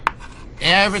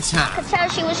Every time. I could tell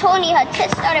she was horny. Her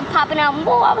tits started popping out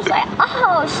more. I was like,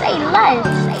 oh, say less.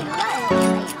 Say less.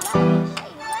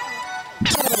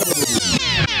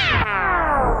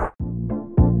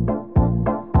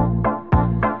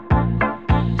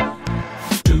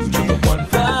 Two to the one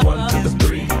to the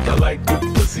three. I like good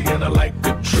pussy and I like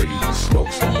good trees.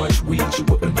 Smoke so much weed you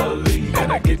wouldn't believe,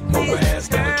 and I get more ass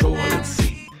than a toilet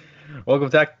seat. Welcome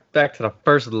back to the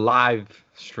first live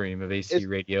stream of AC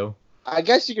Radio. I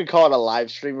guess you could call it a live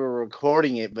stream. We're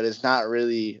recording it, but it's not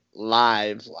really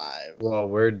live. Well,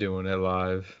 we're doing it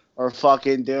live. We're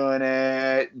fucking doing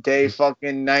it. Day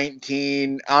fucking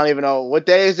 19. I don't even know. What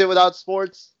day is it without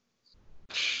sports?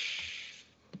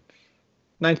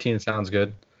 19 sounds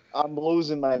good. I'm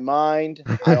losing my mind.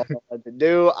 I don't know what to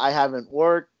do. I haven't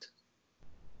worked.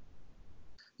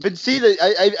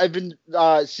 I've been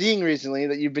seeing recently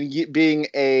that you've been being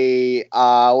a,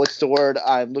 what's the word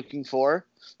I'm looking for?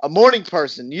 A morning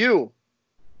person. You.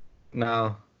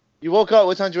 No. You woke up.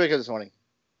 What time did you wake up this morning?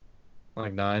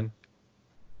 Like 9.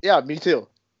 Yeah, me too.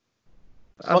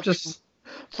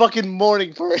 Fucking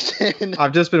morning person.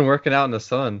 I've just been working out in the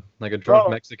sun like a drunk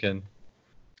Mexican.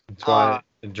 That's why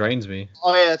it drains me.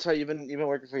 Oh yeah, that's right. You've been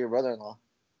working for your brother-in-law,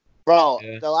 bro.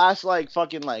 Yeah. The last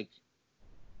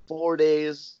 4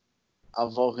 days,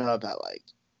 I've woken up at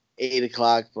 8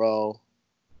 o'clock, bro.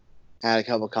 Had a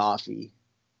cup of coffee,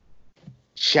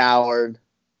 showered,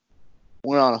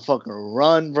 went on a fucking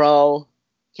run, bro.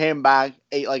 Came back,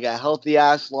 ate a healthy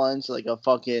ass lunch, a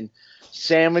fucking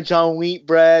sandwich on wheat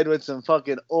bread with some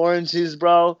fucking oranges,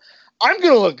 bro. I'm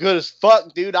gonna look good as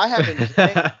fuck, dude. I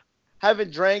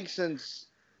haven't drank since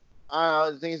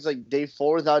I think it's day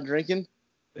 4 without drinking.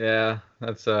 Yeah,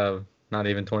 that's not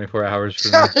even 24 hours for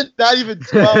me. Not even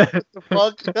 12.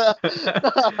 What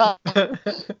the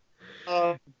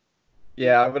fuck?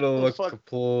 Yeah, I'm gonna look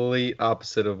complete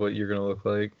opposite of what you're gonna look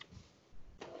like.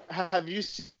 Have you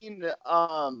seen the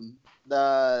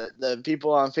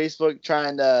people on Facebook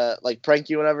trying to prank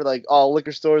you whenever all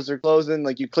liquor stores are closing?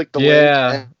 You click the link.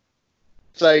 And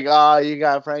it's you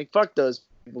got pranked. Fuck those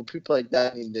people. People like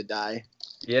that need to die.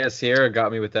 Yeah, Sierra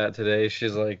got me with that today.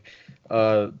 She's like,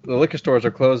 the liquor stores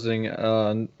are closing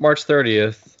on March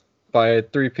 30th by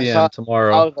 3 p.m.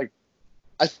 tomorrow.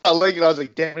 I saw a link and I was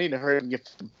like, damn, I need to hurry up and get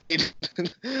paid.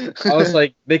 I was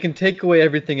like, they can take away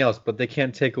everything else, but they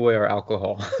can't take away our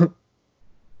alcohol.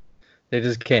 They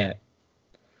just can't.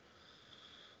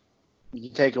 You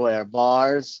can take away our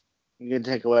bars. You can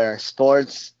take away our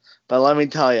sports. But let me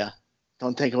tell you,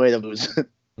 don't take away the booze.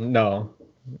 No.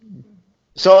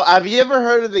 So, have you ever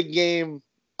heard of the game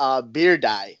Beer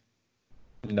Die?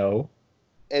 No.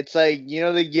 It's the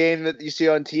game that you see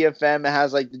on TFM. It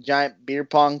has the giant beer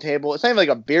pong table. It's not even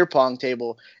a beer pong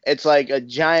table. It's a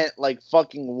giant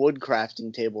fucking wood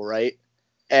crafting table, right?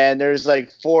 And there's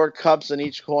 4 cups in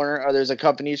each corner, or there's a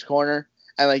cup in each corner,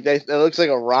 and it looks like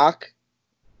a rock.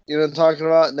 You know what I'm talking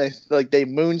about? And they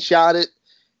moonshot it,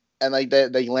 and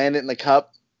they land it in the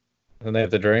cup. And they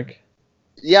have to drink.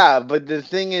 Yeah, but the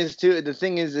thing is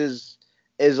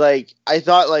I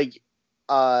thought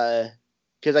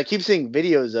because I keep seeing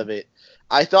videos of it.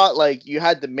 I thought you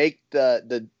had to make you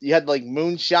had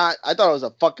moonshot. I thought it was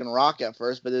a fucking rock at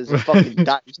first, but it was a fucking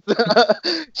dice.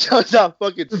 Shows how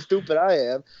fucking stupid I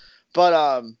am.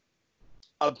 But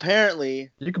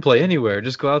apparently you can play anywhere.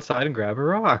 Just go outside and grab a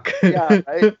rock. Yeah,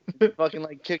 right? Fucking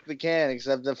kick the can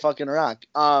except the fucking rock.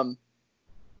 But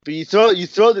you throw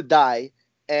the die,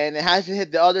 and it has to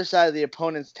hit the other side of the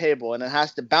opponent's table, and it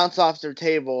has to bounce off their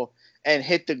table and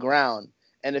hit the ground.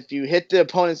 And if you hit the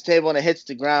opponent's table and it hits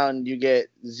the ground, you get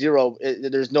 0.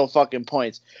 There's no fucking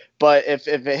points. But if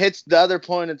it hits the other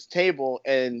opponent's table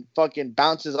and fucking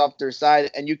bounces off their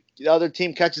side, and the other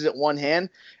team catches it one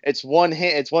hand, it's 1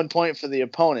 hit. It's 1 point for the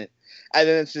opponent. And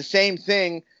then it's the same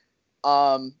thing.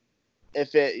 So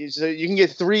you can get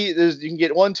 3. You can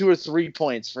get 1, 2, or 3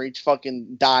 points for each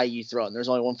fucking die you throw. And there's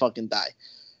only 1 fucking die.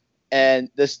 And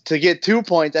to get 2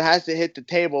 points, it has to hit the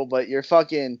table, but your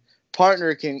fucking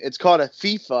partner it's called a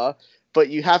FIFA, but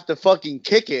you have to fucking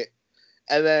kick it,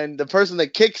 and then the person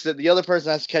that kicks it, the other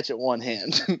person has to catch it one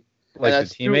hand. Like the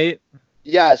teammate?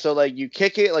 Yeah, so you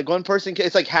kick it, one person,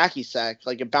 it's like hacky sack.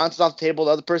 It bounces off the table,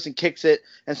 the other person kicks it,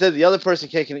 instead of the other person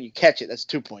kicking it, you catch it. That's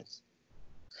 2 points.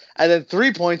 And then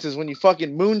 3 points is when you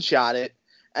fucking moonshot it,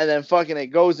 and then fucking it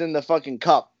goes in the fucking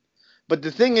cup. But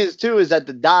the thing is, too, is that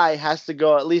the die has to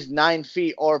go at least 9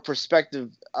 feet or perspective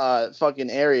fucking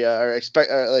area, or a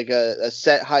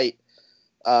set height,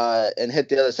 and hit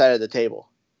the other side of the table.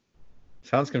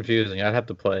 Sounds confusing. I'd have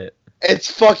to play it.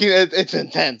 It's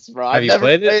intense, bro. Have you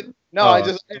played it? No,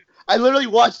 I I literally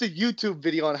watched a YouTube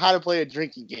video on how to play a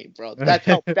drinking game, bro. That's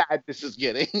how bad this is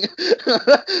getting.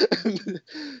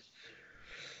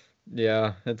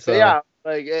 Yeah, it's Yeah,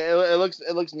 like it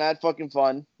looks mad fucking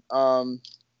fun.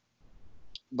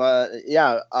 But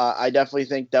yeah, I definitely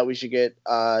think that we should get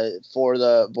 4 of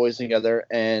the boys together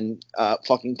and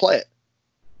fucking play it.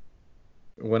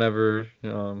 whenever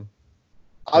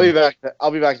I'll be back.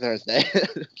 I'll be back Thursday.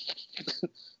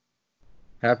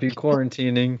 happy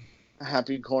quarantining.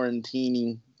 Happy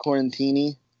quarantining.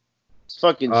 It's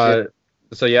fucking shit.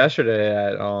 So yesterday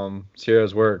at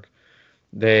Sierra's work,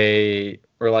 they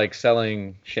were like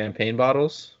selling champagne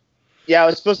bottles. Yeah, I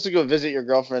was supposed to go visit your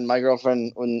girlfriend. My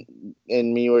girlfriend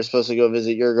and me were supposed to go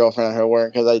visit your girlfriend at her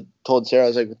work because I told Sarah, I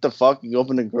was like, what the fuck? You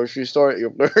opened a grocery store at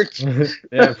your work?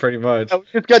 Yeah, pretty much. We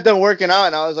just got done working out,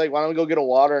 and I was like, why don't we go get a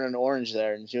water and an orange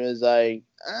there? And she was like,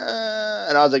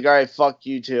 and I was like, all right, fuck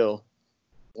you too.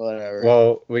 Whatever.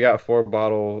 Well, we got 3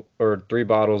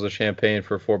 bottles of champagne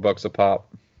for $4 a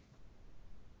pop.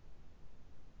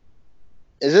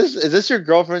 Is this your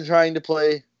girlfriend trying to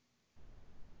play?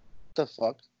 What the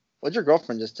fuck? What'd your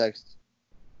girlfriend just text?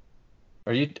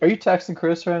 Are you texting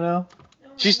Chris right now?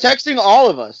 She's texting all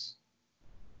of us.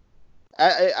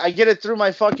 I get it through my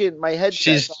headset.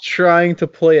 She's trying to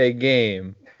play a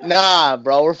game. Nah,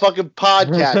 bro, we're fucking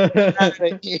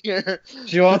podcasting. Here.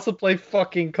 She wants to play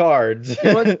fucking cards.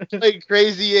 She wants to play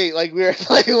Crazy 8 like we were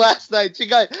playing last night.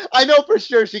 I know for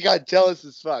sure she got jealous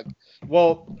as fuck.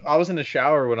 Well, I was in the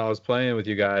shower when I was playing with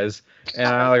you guys,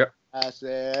 and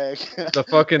Classic. the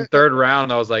fucking 3rd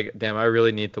round, I was like, damn, I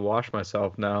really need to wash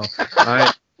myself now.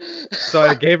 So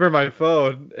I gave her my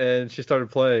phone, and she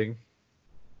started playing.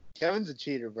 Kevin's a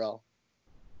cheater, bro.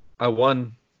 I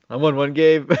won 1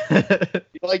 game.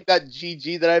 You like that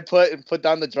GG that I put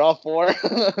down the draw 4?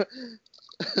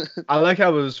 I like how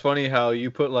it was funny how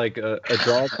you put like a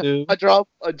draw 2. a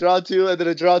draw 2, and then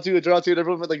a draw 2, and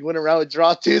everyone would like went around with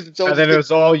draw 2s. And then it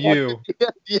was all you.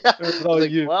 Yeah. It was all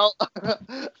like, you. Well,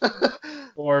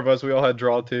 4 of us, we all had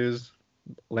draw 2s.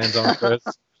 Lands on Chris.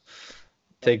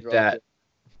 Take that.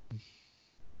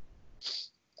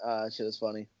 Shit is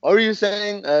funny. What were you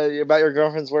saying about your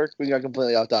girlfriend's work? We got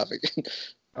completely off topic.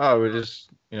 Oh, we just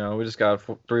got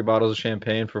 3 bottles of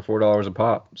champagne for $4 a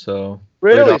pop. So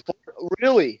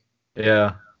Really?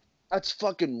 Yeah. That's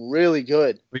fucking really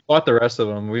good. We bought the rest of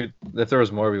them. If there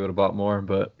was more, we would have bought more.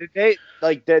 But Did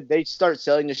they start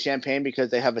selling the champagne because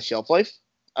they have a shelf life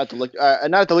at the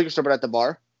not at the liquor store, but at the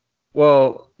bar?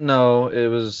 Well, no,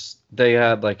 they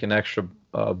had like an extra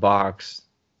box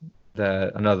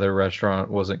that another restaurant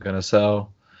wasn't gonna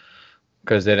sell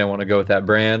because they didn't want to go with that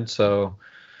brand. So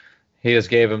he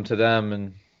just gave them to them,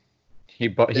 and he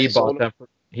bought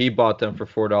them for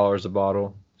 $4 a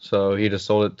bottle. So he just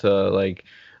sold it to like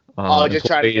just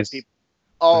trying to get people.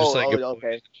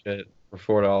 Okay. Shit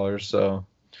for $4. So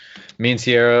me and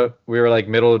Sierra, we were like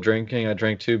middle of drinking. I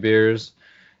drank 2 beers,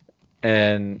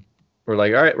 and we're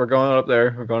like, all right, we're going up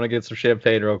there. We're going to get some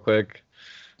champagne real quick.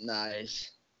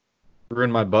 Nice.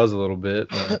 Ruined my buzz a little bit.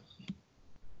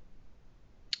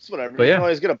 It's whatever. But you yeah. can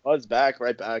always get a buzz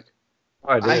right back.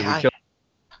 I did.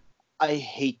 I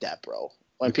hate that, bro.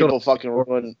 When people fucking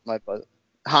ruin my buzz.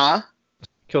 Huh?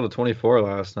 Killed a 24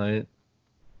 last night.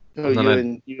 Who,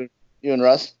 you and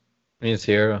Russ? Me and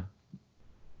Sierra.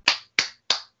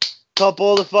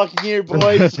 Couple of the fucking year,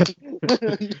 boys.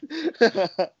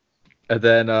 And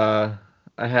then I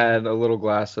had a little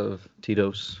glass of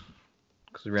Tito's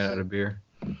because we ran out of beer.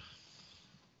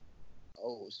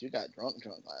 Oh, so you got drunk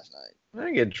last night. I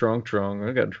didn't get drunk.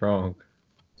 I got drunk.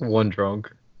 1 drunk.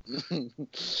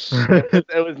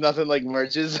 It was nothing like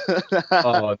Merch's.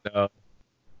 Oh, no.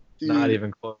 Dude, Not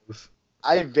even close.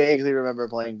 I vaguely remember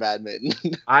playing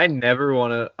badminton. I never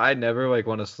want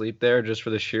to sleep there just for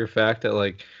the sheer fact that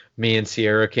like me and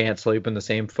Sierra can't sleep in the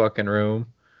same fucking room.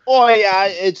 Oh yeah,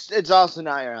 it's also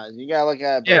not your house. You gotta look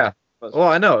at it. Yeah. Well,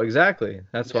 I know exactly.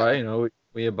 That's why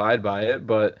we abide by it,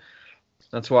 but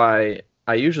that's why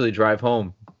I usually drive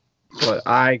home. But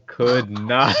I could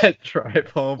not drive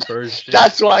home for shit.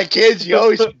 That's why, kids, you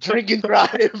always drink and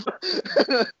drive.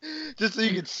 Just so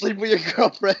you can sleep with your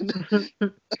girlfriend.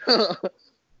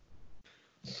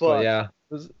 But yeah,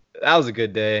 that was a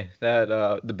good day. That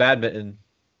the badminton,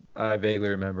 I vaguely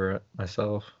remember it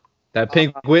myself. That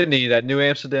Pink Whitney, that New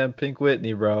Amsterdam Pink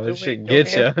Whitney, bro. That shit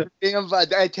gets you.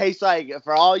 It tastes like,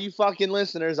 for all you fucking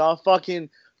listeners, all fucking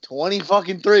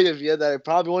 23 of you that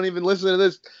probably won't even listen to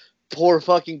this poor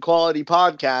fucking quality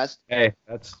podcast. Hey,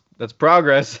 that's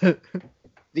progress.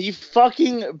 The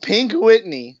fucking Pink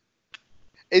Whitney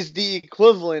is the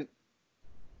equivalent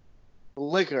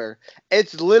liquor.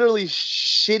 It's literally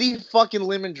shitty fucking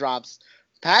lemon drops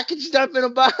package stuff in a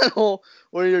bottle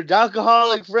where your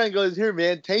alcoholic friend goes, here,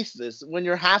 man, taste this when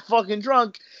you're half fucking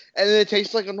drunk, and then it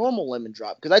tastes like a normal lemon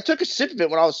drop. Because I took a sip of it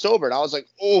when I was sober, and I was like,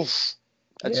 oof.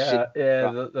 That's shit.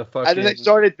 The fucking. And then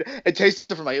it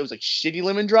tasted from it was like shitty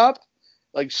lemon drop.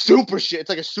 Like super shit. It's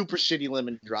like a super shitty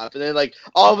lemon drop. And then like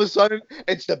all of a sudden,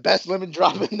 it's the best lemon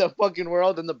drop in the fucking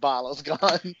world, and the bottle's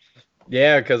gone.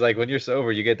 Yeah, because like when you're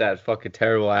sober, you get that fucking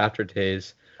terrible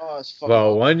aftertaste. Oh, it's fucking Well,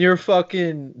 awful. when you're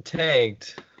fucking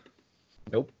tanked,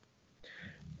 nope.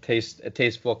 It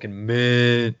tastes fucking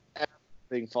mint.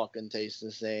 Everything fucking tastes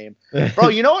the same, bro.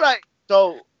 You know what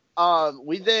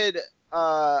we did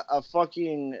a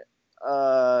fucking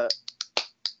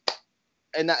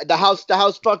and the house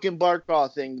fucking bar crawl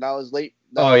thing that was late.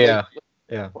 Oh yeah,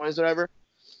 yeah. Whatever.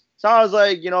 So I was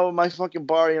like, my fucking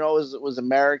bar, was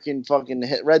American fucking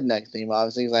hit redneck theme.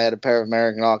 Obviously, 'cause I had a pair of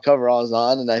American all coveralls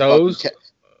on, and I Those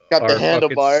got the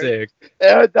handlebar. Sick.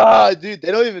 Yeah, dude,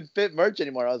 they don't even fit merch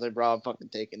anymore. I was like, bro, I'm fucking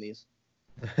taking these.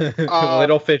 Well, they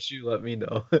don't fit you. Let me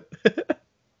know.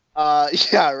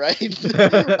 Yeah, right.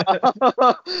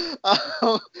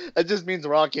 That just means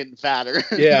we're all getting fatter.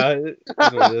 Yeah, it is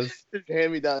what it is. Just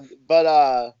hand me down.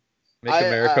 But Make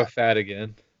America fat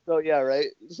again. So yeah, right.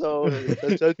 So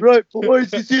that's right,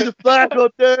 boys. You see the flag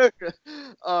up there?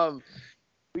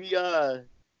 We like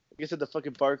I said, the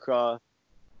fucking bar crawl,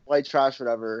 white trash,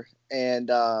 whatever,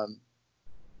 and I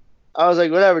was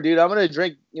like, whatever, dude. I'm gonna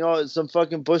drink, some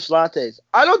fucking Bush lattes.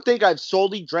 I don't think I've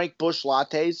solely drank Bush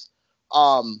lattes.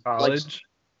 College?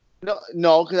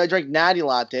 No, because I drank Natty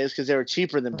lattes because they were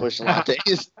cheaper than Bush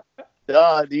lattes.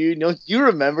 Do you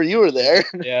remember? You were there.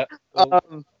 Yeah.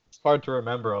 It's hard to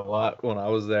remember a lot when I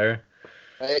was there.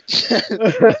 Right.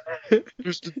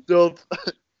 Just a dope.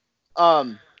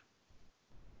 But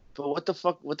what the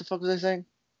fuck was I saying?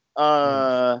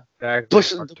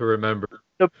 Exactly. Hard to remember.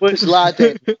 The Bush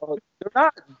latte.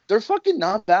 They're fucking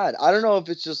not bad. I don't know if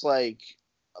it's just like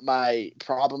my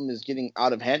problem is getting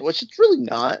out of hand, which it's really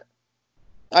not.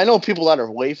 I know people that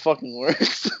are way fucking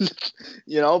worse,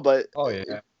 but oh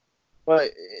yeah.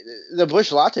 But the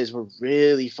Bush lattes were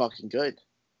really fucking good,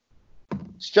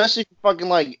 especially fucking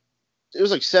like it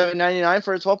was like $7.99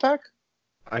 for a 12-pack.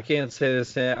 I can't say the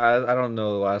same. I don't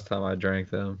know the last time I drank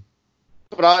them.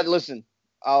 But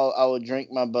I would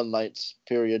drink my Bud Lights,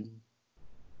 period,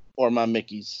 or my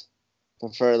Mickeys,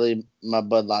 preferably my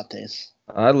Bud lattes.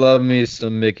 I love me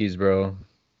some Mickeys, bro.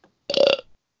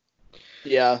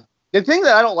 Yeah. The thing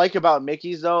that I don't like about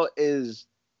Mickey's, though, is,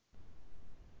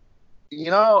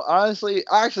 honestly,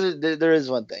 actually, there is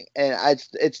one thing, and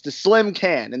it's the slim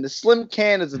can, and the slim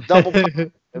can is a double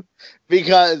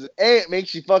because A, it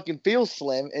makes you fucking feel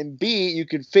slim, and B, you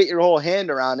can fit your whole hand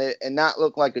around it and not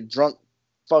look like a drunk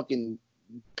fucking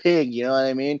pig, you know what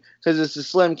I mean? Because it's a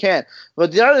slim can.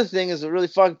 But the other thing is that really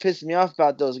fucking pissed me off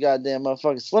about those goddamn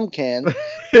motherfucking slim cans.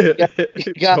 You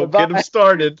gotta Don't get them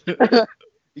started.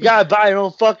 You gotta buy your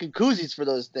own fucking koozies for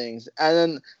those things, and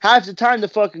then half the time the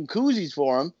fucking koozies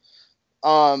for them,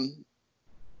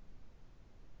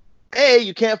 A,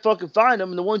 you can't fucking find them,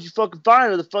 and the ones you fucking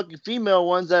find are the fucking female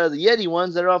ones that are the Yeti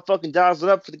ones that are all fucking dazzled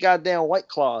up for the goddamn White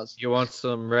Claws. You want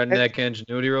some redneck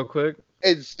ingenuity real quick?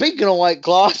 And speaking of White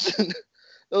Claws,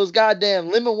 those goddamn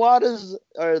lemon waters,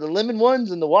 or the lemon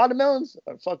ones and the watermelons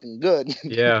are fucking good.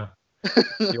 Yeah.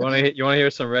 You want to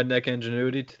hear some redneck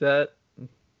ingenuity to that?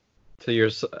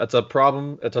 It's a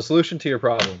problem. It's a solution to your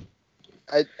problem.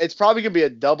 It's probably gonna be a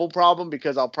double problem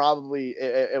because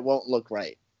it won't look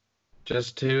right.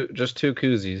 Just two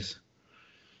koozies.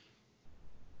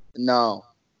 No,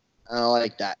 I don't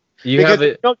like that.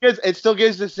 It still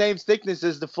gives the same thickness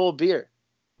as the full beer.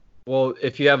 Well,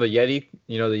 if you have a Yeti,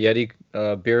 the Yeti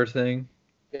beer thing.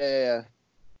 Yeah.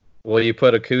 Well, you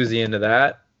put a koozie into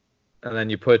that, and then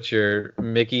you put your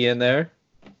Mickey in there.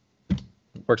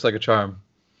 Works like a charm.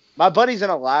 My buddies in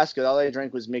Alaska, all they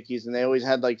drank was Mickey's, and they always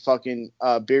had like fucking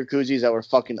beer koozies that were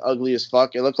fucking ugly as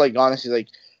fuck. It looked like, honestly, like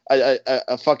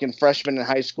a fucking freshman in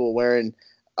high school wearing,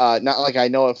 not like I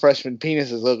know what freshman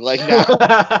penises look like now.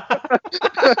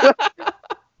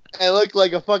 It looked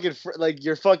like a fucking like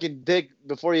your fucking dick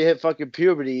before you hit fucking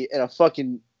puberty in a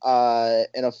fucking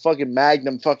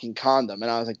Magnum fucking condom, and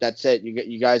I was like, that's it.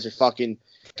 You guys are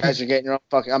getting your own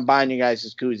fucking. I'm buying you guys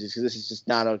just koozies because this is just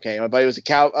not okay. My buddy was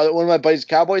one of my buddies, a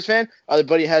Cowboys fan. Other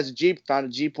buddy has a Jeep. Found a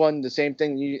Jeep one, the same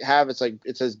thing you have. It's like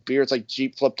it says beer. It's like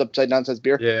Jeep flipped upside down. It says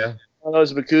beer. Yeah. One of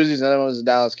those were koozies, and the other one was the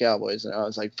Dallas Cowboys. And I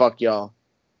was like, fuck y'all.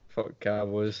 Fuck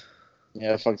Cowboys.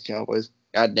 Yeah, fuck the Cowboys.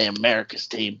 Goddamn America's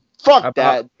team. Fuck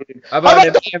that, dude. How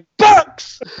about the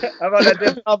Bucks? How about that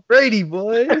damn Tom Brady,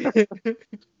 boy?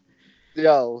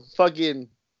 Yo, fucking.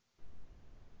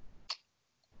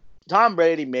 Tom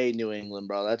Brady made New England,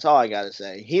 bro. That's all I gotta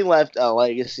say. He left a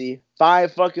legacy.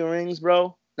 5 fucking rings,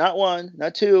 bro. Not 1,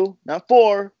 not 2, not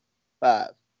 4, 5.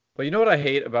 But you know what I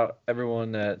hate about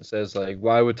everyone that says, like,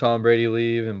 why would Tom Brady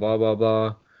leave and blah, blah,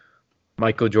 blah?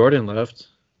 Michael Jordan left.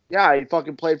 Yeah, he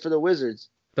fucking played for the Wizards.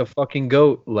 The fucking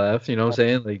GOAT left, you know what I'm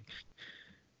saying? Like,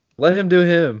 let him do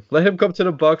him. Let him come to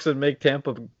the Bucks and make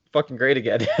Tampa fucking great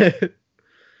again.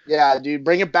 Yeah, dude,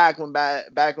 bring it back when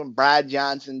Brad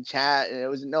Johnson chat. It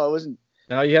wasn't.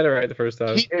 No, you had it right the first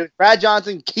time. It was Brad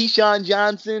Johnson, Keyshawn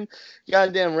Johnson,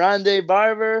 goddamn Rondé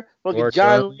Barber, fucking Work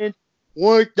John done. Lynch,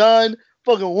 work done,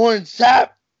 fucking Warren Sapp,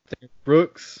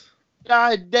 Brooks.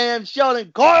 goddamn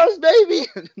Sheldon Carls, baby.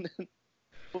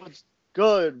 What's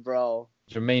good, bro?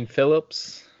 Jermaine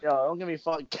Phillips. Yo, don't give me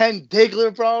fucking Ken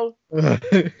Diggler, bro. Joe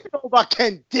You know about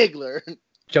Ken Diggler?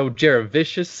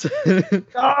 Jaravicious.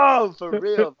 Oh, for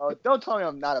real, bro. Don't tell me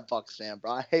I'm not a Bucks fan,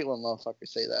 bro. I hate when motherfuckers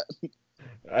say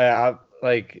that.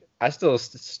 I still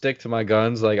stick to my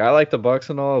guns. Like, I like the Bucks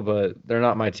and all, but they're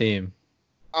not my team.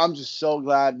 I'm just so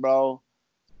glad, bro.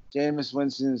 Jameis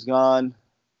Winston's gone.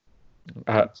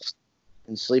 Uh,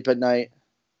 And sleep at night.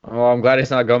 Oh, I'm glad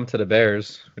he's not going to the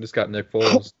Bears. We just got Nick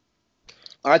Foles.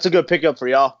 That's a good pickup for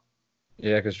y'all.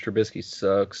 Yeah, because Trubisky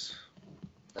sucks.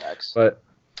 Thanks. But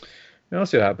we'll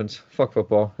see what happens. Fuck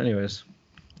football. Anyways.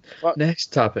 Fuck. Next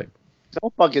topic.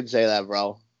 Don't fucking say that,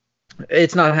 bro.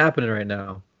 It's not happening right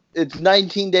now. It's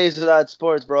 19 days without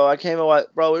sports, bro. I came and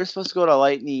what, bro? We were supposed to go to a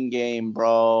Lightning game,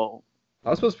 bro. I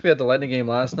was supposed to be at the Lightning game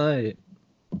last night.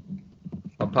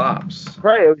 My pops.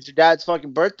 Right, it was your dad's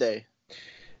fucking birthday.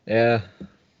 Yeah.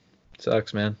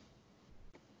 Sucks, man.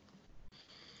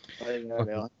 I didn't know,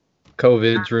 man.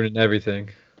 COVID's ruining everything.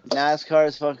 NASCAR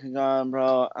is fucking gone,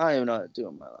 bro. I don't even know what to do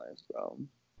in my life, bro.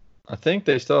 I think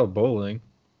they still have bowling.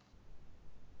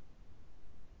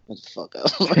 What the fuck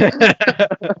up?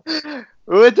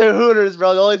 We went to Hooters,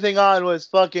 bro. The only thing on was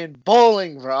fucking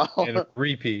bowling, bro. And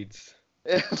repeats.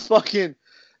 Fucking,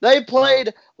 they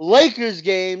played Lakers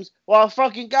games while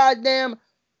fucking goddamn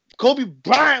Kobe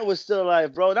Bryant was still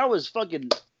alive, bro. That was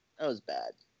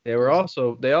bad. They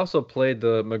also played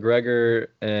the McGregor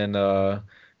and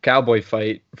Cowboy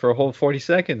fight for a whole 40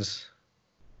 seconds.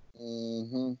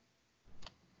 Mm-hmm.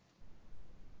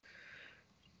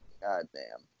 God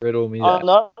damn. Riddle me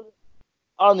that.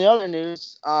 On the other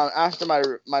news, after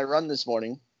my run this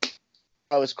morning,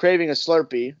 I was craving a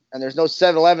Slurpee, and there's no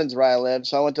 7-Elevens where I live,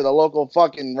 so I went to the local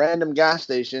fucking random gas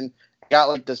station, got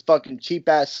like this fucking cheap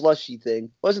ass slushy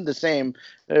thing. Wasn't the same,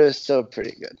 but it was still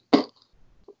pretty good.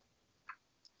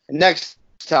 Next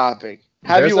topic.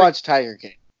 Have you watched Tiger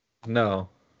King? No.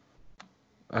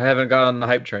 I haven't got on the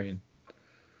hype train.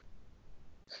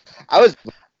 I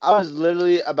was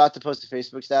literally about to post a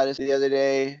Facebook status the other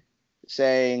day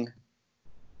saying,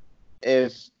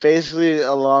 if basically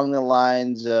along the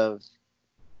lines of,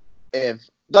 if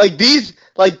like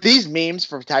these memes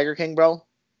for Tiger King, bro,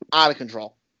 out of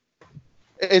control.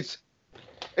 It's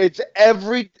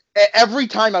every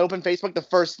time I open Facebook, the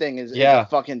first thing is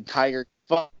fucking Tiger,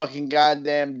 fucking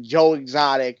goddamn Joe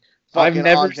Exotic. I've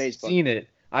never seen it.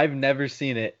 I've never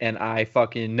seen it, and I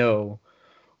fucking know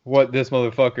what this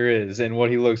motherfucker is and what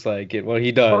he looks like and what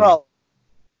he does. Bro,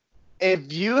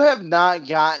 if you have not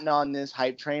gotten on this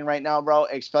hype train right now, bro,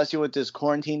 especially with this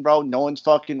quarantine, bro, no one's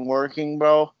fucking working,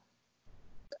 bro.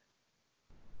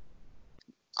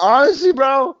 Honestly,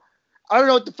 bro, I don't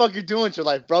know what the fuck you're doing with your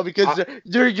life, bro, because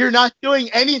you're not doing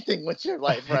anything with your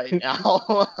life right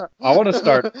now. I want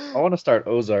to start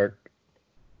Ozark.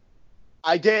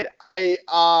 I did.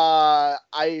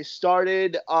 I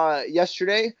started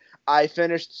yesterday. I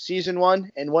finished season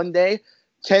 1 in one day.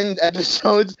 10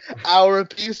 episodes, hour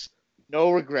apiece.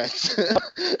 No regrets.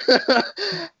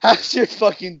 How's your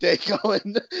fucking day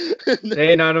going?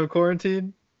 Day 9 of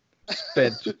quarantine.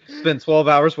 Spent 12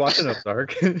 hours watching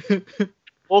Ozark.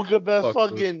 Woke up at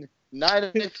fucking 9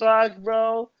 o'clock,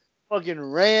 bro. Fucking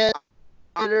ran,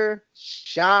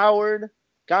 showered,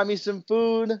 got me some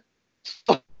food.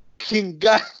 Fucking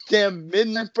goddamn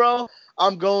midnight, bro.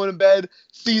 I'm going to bed.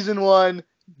 Season 1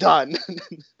 done.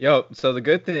 Yo, so the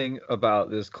good thing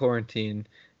about this quarantine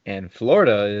in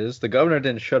Florida is the governor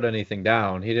didn't shut anything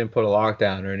down. He didn't put a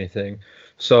lockdown or anything.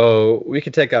 So we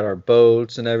could take out our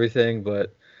boats and everything,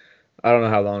 but I don't know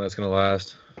how long that's going to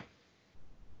last.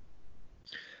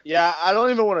 Yeah, I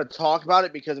don't even want to talk about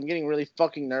it because I'm getting really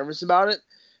fucking nervous about it.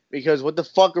 Because what the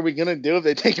fuck are we going to do if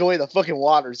they take away the fucking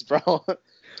waters, bro?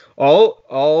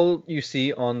 All you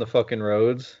see on the fucking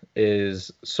roads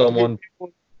is someone...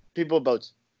 People with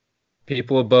boats.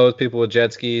 People with boats, people with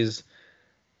jet skis.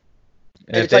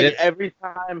 And it's like every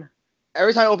time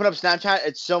I open up Snapchat,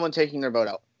 it's someone taking their boat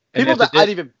out. People that I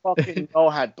didn't even fucking know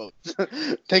had boats,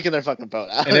 taking their fucking boat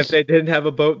out. And if they didn't have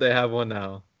a boat, they have one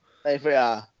now. Like,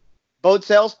 boat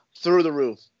sales through the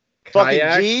roof. Fucking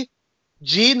Kayak?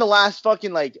 G in the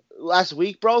last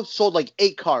week, bro, sold like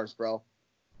 8 cars, bro.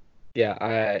 Yeah,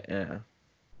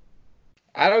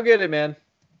 I don't get it, man.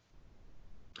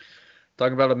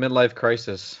 Talking about a midlife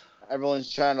crisis. Everyone's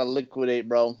trying to liquidate,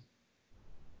 bro.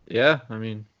 Yeah, I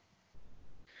mean,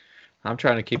 I'm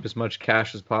trying to keep as much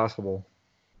cash as possible.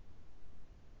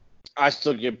 I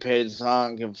still get paid, so I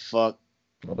don't give a fuck.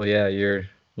 Well, yeah, you're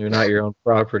not your own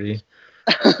property.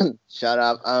 Shut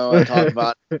up. I don't want to talk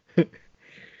about it.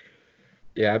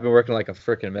 Yeah, I've been working like a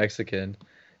freaking Mexican,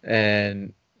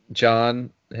 and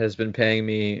John has been paying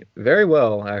me very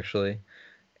well, actually,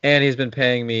 and he's been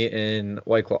paying me in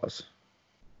White Claws.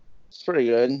 It's pretty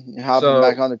good. You're hopping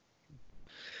back on the...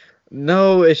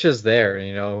 No, it's just there,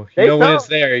 you know. When it's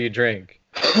there, you drink.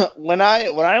 when I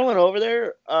went over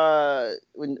there,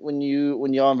 when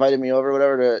y'all invited me over,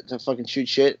 whatever, to fucking shoot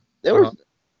shit,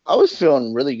 I was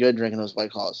feeling really good drinking those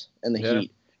White Claws in the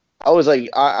heat. I was like,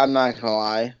 I'm not gonna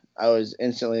lie, I was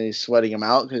instantly sweating them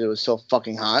out because it was so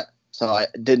fucking hot. So I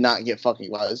did not get fucking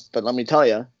buzzed. But let me tell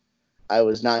you, I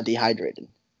was not dehydrated.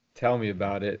 Tell me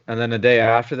about it. And then the day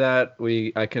after that,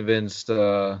 I convinced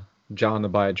John to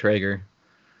buy a Traeger.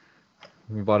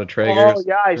 We bought a Traeger. Oh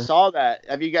yeah, I saw that.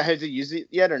 Have you guys used it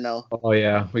yet or no? Oh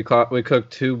yeah, we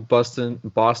cooked 2 Boston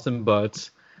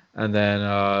butts, and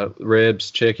then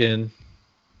ribs, chicken.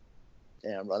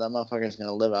 Damn, bro, that motherfucker's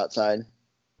gonna live outside.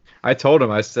 I told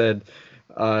him, I said,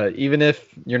 even if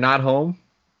you're not home,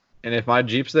 and if my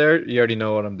Jeep's there, you already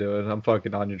know what I'm doing. I'm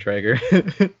fucking on your Traeger.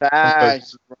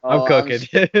 Facts, bro. I'm cooking.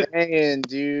 Dang,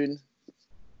 dude.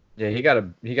 Yeah, he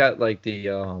got like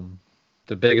the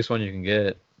biggest one you can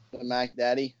get. The Mac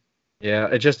Daddy. Yeah,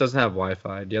 it just doesn't have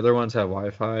Wi-Fi. The other ones have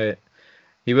Wi-Fi.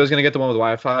 He was gonna get the one with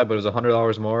Wi-Fi, but it was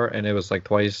 $100 more, and it was like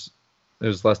twice. It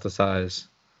was less the size.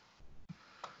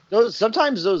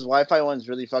 Sometimes those Wi-Fi ones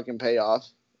really fucking pay off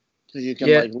because you can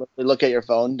like literally look at your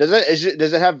phone. Does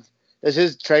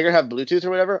his Traeger have Bluetooth or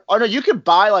whatever? Oh no, you can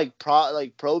buy like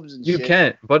probes and shit. You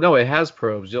can't, but no, it has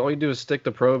probes. All you do is stick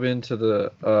the probe into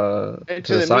the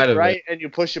side of it, and you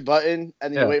push a button,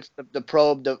 and then you wait for the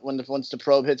probe. Once the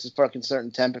probe hits a fucking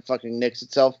certain temp, it fucking nicks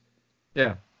itself.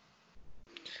 Yeah.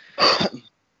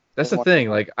 That's the thing.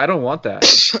 Like, I don't want that.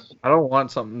 I don't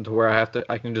want something to where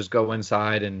I can just go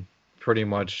inside and pretty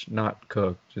much not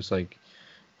cook. Just like,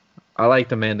 I like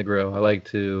to man the grill. I like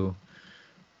to,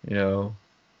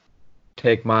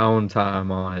 take my own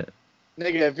time on it.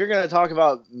 Nigga, if you're gonna talk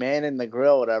about manning the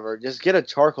grill, whatever, just get a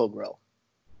charcoal grill.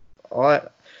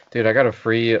 Dude, I got a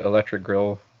free electric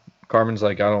grill. Carmen's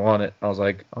like, I don't want it. I was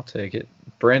like, I'll take it.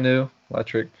 Brand new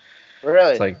electric.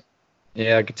 Really? It's like,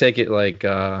 yeah, I could take it like.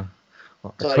 I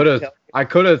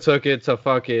could have took it to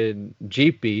fucking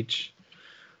Jeep Beach,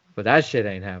 but that shit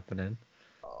ain't happening.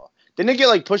 Oh. Didn't it get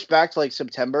like pushed back to like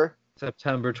September?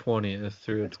 September 20th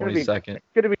through the 22nd. It's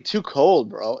gonna be too cold,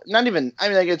 bro. Not even. I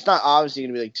mean, like, it's not obviously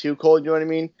gonna be like too cold. You know what I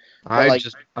mean?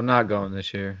 I'm not going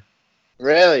this year.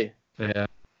 Really? Yeah.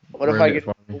 What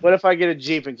if I get a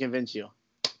Jeep and convince you?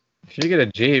 If you get a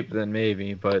Jeep, then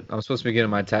maybe. But I'm supposed to be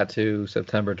getting my tattoo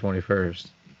September 21st.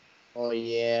 Oh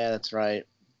yeah, that's right.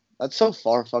 That's so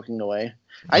far fucking away.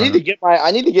 I need to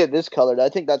get this colored. I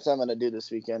think that's what I'm gonna do this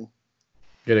weekend.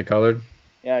 Get it colored?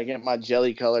 Yeah, get my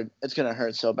jelly colored. It's gonna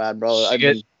hurt so bad, bro.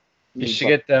 You should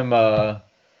get them, the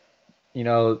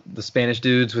Spanish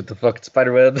dudes with the fucking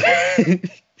spider web.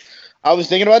 I was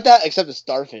thinking about that, except the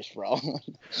starfish, bro.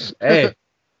 Hey,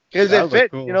 because it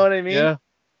fits. Cool. You know what I mean? Yeah.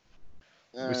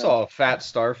 We saw a fat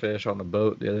starfish on the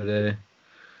boat the other day.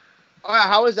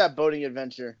 How was that boating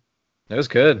adventure? It was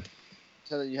good.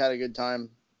 So that you had a good time.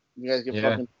 You guys get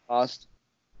fucking lost.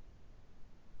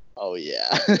 Oh yeah.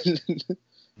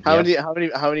 How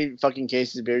many fucking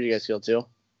cases of beer did you guys kill too?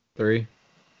 3.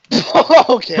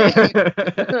 Okay.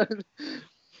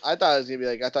 I thought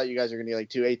you guys were gonna get like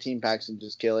 2 18-packs and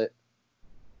just kill it.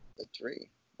 3.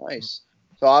 Nice.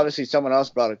 So obviously someone else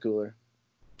brought a cooler.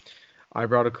 I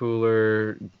brought a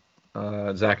cooler.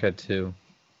 Zach had 2.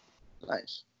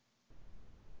 Nice.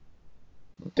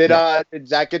 Did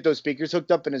Zach get those speakers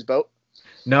hooked up in his boat?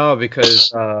 No,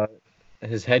 because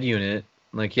his head unit,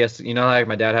 like he has to, like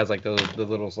my dad has like the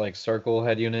little like circle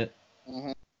head unit.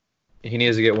 Mm-hmm. He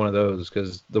needs to get one of those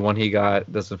because the one he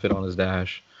got doesn't fit on his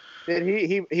dash.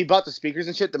 Did he bought the speakers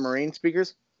and shit, the marine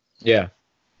speakers? Yeah.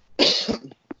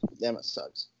 Damn, it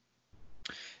sucks.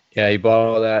 Yeah, he bought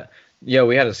all that. Yeah,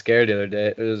 we had a scare the other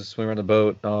day. It was when we were on the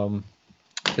boat.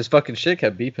 His fucking shit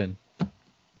kept beeping.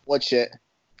 What shit?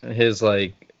 His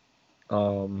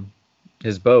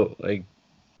his boat, like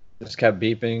just kept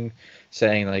beeping,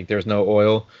 saying like there's no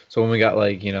oil. So when we got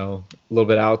like a little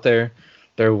bit out there,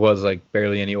 there was like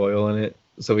barely any oil in it.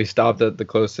 So we stopped at the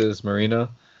closest marina,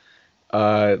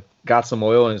 got some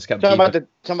oil, and it just kept beeping.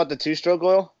 Talking about the two-stroke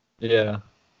oil. Yeah,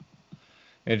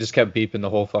 and it just kept beeping the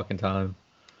whole fucking time.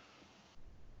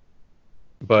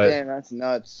 But Man, that's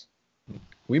nuts.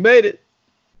 we made it.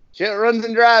 Shit runs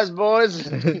and drives, boys.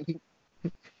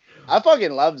 I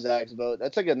fucking love Zach's boat.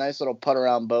 That's like a nice little putt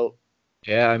around boat.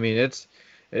 Yeah, I mean it's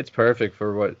perfect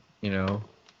for what you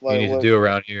need to do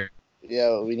around here. Yeah,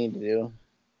 what we need to do.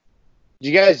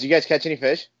 Did you guys catch any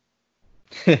fish?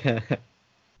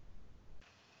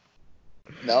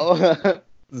 No.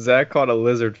 Zach caught a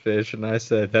lizard fish, and I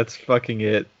said, "That's fucking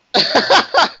it."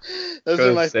 That's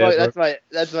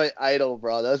my idol,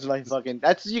 bro. That's my fucking.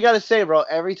 That's what you gotta say, bro.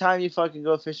 Every time you fucking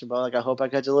go fishing, bro. Like, I hope I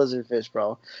catch a lizard fish,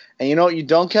 bro. And you know what? You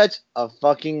don't catch a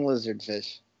fucking lizard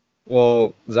fish.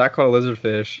 Well, Zach caught a lizard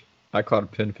fish. I caught a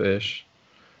pinfish.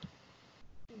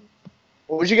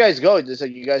 Where'd you guys go? Just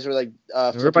like you guys were like.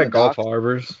 We were by Gulf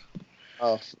Harbors.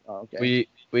 Oh, okay.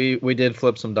 We did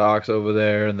flip some docks over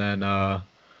there, and then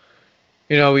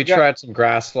we tried some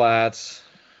grass flats.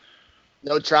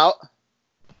 No trout.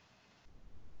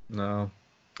 No.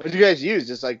 What did you guys use?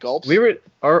 Just like gulps? We were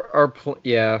our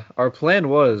plan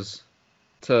was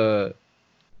to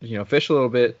fish a little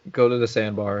bit, go to the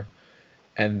sandbar,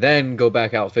 and then go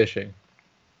back out fishing.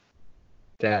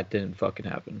 That didn't fucking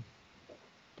happen.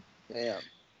 Damn.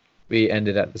 We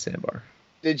ended at the sandbar.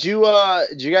 Did you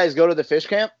guys go to the fish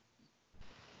camp?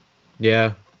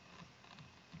 Yeah.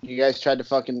 You guys tried to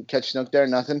fucking catch snook there?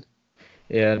 Nothing?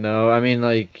 Yeah, no. I mean,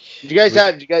 like. You guys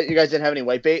didn't have any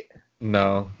whitebait?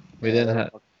 No, we didn't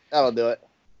have. That'll do it.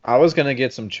 I was gonna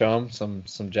get some chum, some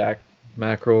jack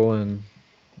mackerel, and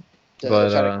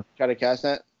try to cast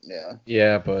that. Yeah.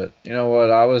 Yeah, but you know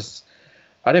what? I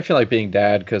didn't feel like being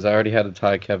dad because I already had to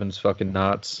tie Kevin's fucking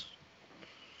knots.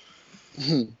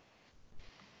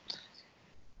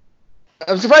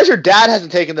 I'm surprised your dad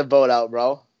hasn't taken the boat out,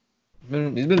 bro.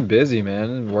 He's been busy,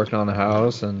 man, working on the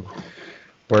house and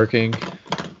working.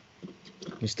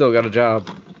 He's still got a job.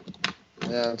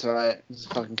 Yeah, that's right. He's a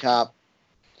fucking cop.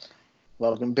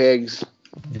 Welcome, pigs.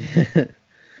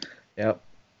 Yep.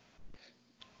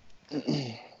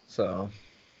 So,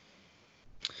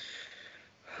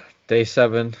 day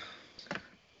 7.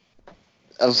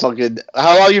 How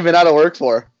long you been out of work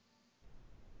for?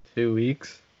 2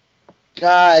 weeks.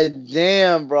 God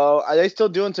damn, bro. Are they still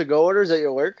doing to-go orders at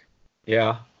your work?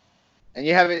 Yeah. And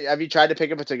have you tried to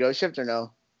pick up a to-go shift or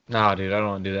no? Nah, dude, I don't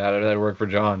want to do that. I'd rather work for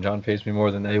John. John pays me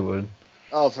more than they would.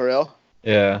 Oh, for real?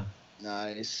 Yeah.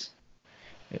 Nice.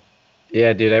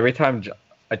 Yeah, dude, every time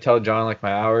I tell John, like,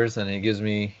 my hours, and he gives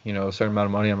me, a certain amount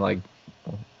of money, I'm like,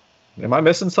 am I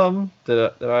missing something?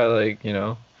 Did I like, Did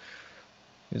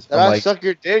I suck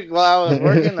your dick while I was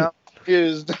working? I'm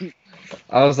confused.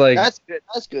 I was like... That's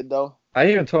good, though. I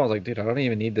even told him, I was like, dude, I don't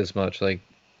even need this much. Like,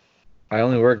 I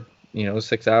only work,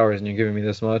 6 hours, and you're giving me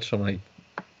this much? I'm like,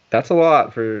 that's a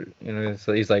lot for,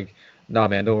 So he's like, nah,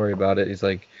 man, don't worry about it. He's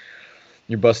like,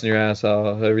 you're busting your ass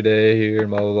off every day here and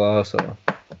blah, blah, blah. So,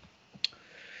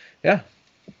 yeah.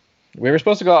 We were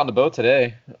supposed to go out on the boat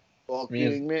today. Well,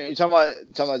 you talking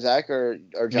about Zach or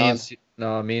John?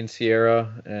 Me and Sierra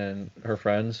and her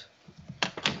friends.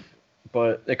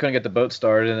 But they couldn't get the boat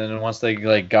started, and then once they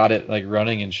got it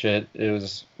running and shit, it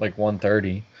was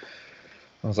 1:30.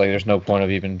 I was like, there's no point of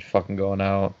even fucking going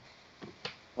out.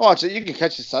 Oh, so you can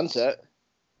catch the sunset.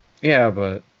 Yeah,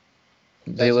 but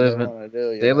they live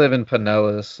in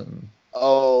Pinellas. And...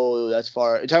 Oh, that's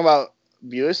far. You talking about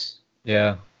Buis?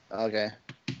 Yeah. Okay.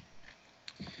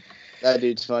 That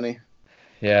dude's funny.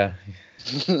 Yeah.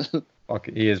 Fuck,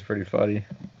 he is pretty funny.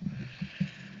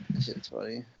 That shit's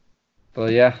funny.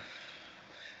 But yeah,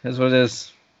 that's what it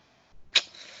is.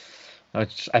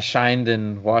 I shined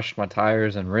and washed my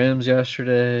tires and rims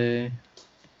yesterday.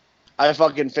 I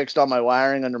fucking fixed all my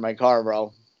wiring under my car,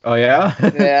 bro. Oh yeah?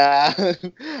 Yeah.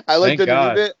 I looked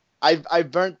Thank it. I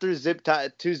burnt through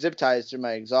two zip ties through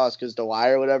my exhaust because the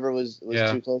wire or whatever was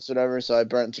too close, whatever. So I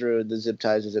burnt through the zip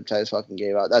ties. The zip ties fucking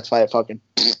gave out. That's why I was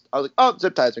like, oh,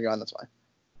 zip ties are gone. That's why.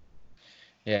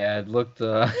 Yeah, it looked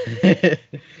didn't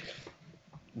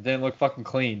look fucking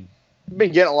clean. I've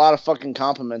been getting a lot of fucking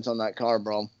compliments on that car,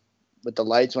 bro. With the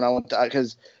lights when I went to,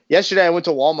 because yesterday I went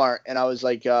to Walmart and I was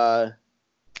like,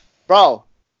 bro,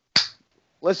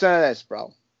 listen to this,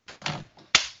 bro.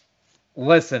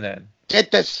 Listening.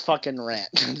 Get this fucking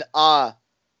rant. I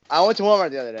went to Walmart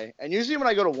the other day, and usually when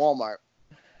I go to Walmart,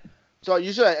 so I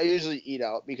usually eat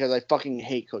out because I fucking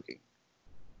hate cooking.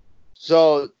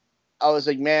 So I was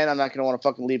like, man, I'm not gonna want to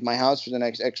fucking leave my house for the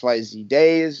next XYZ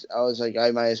days. I was like,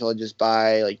 I might as well just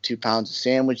buy like 2 pounds of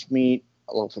sandwich meat,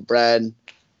 a loaf of bread,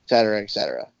 et cetera, et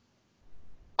cetera.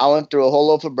 I went through a whole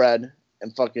loaf of bread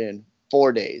in fucking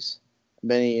 4 days. I've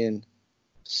been eating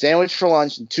sandwich for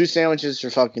lunch and 2 sandwiches for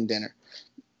fucking dinner.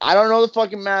 I don't know the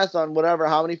fucking math on whatever,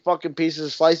 how many fucking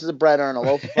pieces, slices of bread are in a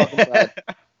loaf of fucking bread.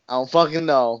 I don't fucking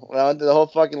know. I went through the whole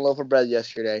fucking loaf of bread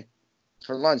yesterday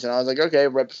for lunch, and I was like, okay,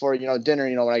 right before,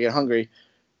 dinner, when I get hungry,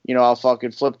 I'll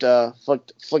fucking flick the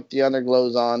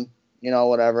underglows on,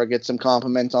 whatever, get some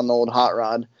compliments on the old hot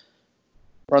rod,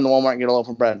 run to Walmart and get a loaf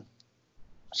of bread.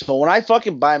 So when I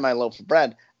fucking buy my loaf of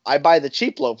bread, I buy the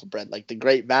cheap loaf of bread, like the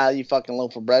Great Value fucking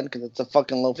loaf of bread, because it's a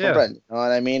fucking loaf of bread. You know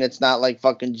what I mean? It's not like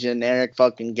fucking generic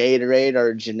fucking Gatorade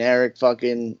or generic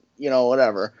fucking,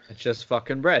 whatever. It's just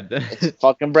fucking bread. It's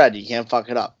fucking bread. You can't fuck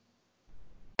it up.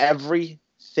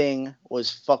 Everything was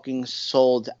fucking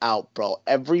sold out, bro.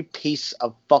 Every piece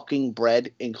of fucking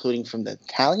bread, including from the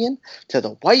Italian to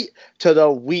the white to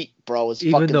the wheat, bro, was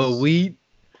even fucking... the wheat?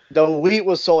 The wheat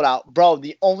was sold out. Bro,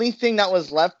 the only thing that was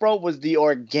left, bro, was the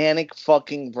organic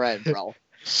fucking bread, bro.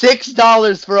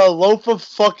 $6 for a loaf of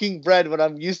fucking bread when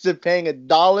I'm used to paying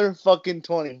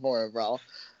 $1.20 for it, bro.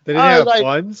 They didn't have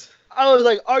buns? I was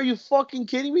like, are you fucking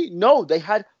kidding me? No, they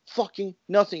had fucking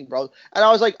nothing, bro. And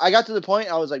I was like, I got to the point,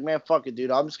 I was like, man, fuck it,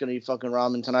 dude. I'm just going to eat fucking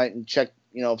ramen tonight and check,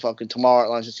 fucking tomorrow at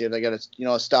lunch to see if they got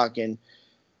a stock in.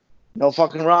 No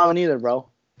fucking ramen either, bro.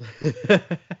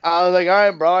 I was like, all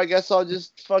right, bro, I guess I'll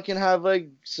just fucking have like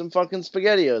some fucking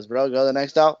SpaghettiOs, bro. Go to the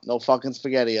next out, no fucking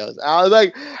SpaghettiOs. I was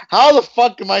like, how the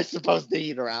fuck am I supposed to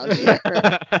eat around here?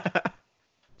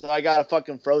 So I got a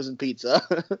fucking frozen pizza.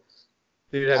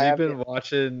 Dude, have you been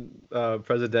watching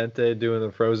Presidente doing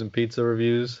the frozen pizza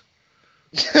reviews?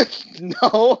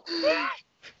 No.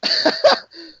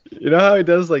 You know how he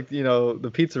does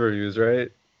the pizza reviews,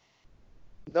 right?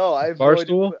 No, I have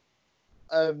Barstool?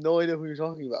 I have no idea who you're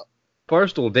talking about.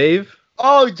 Barstool, Dave?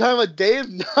 Oh, you're talking about Dave?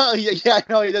 No, yeah, I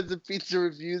know he does the pizza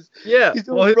reviews. Yeah. He's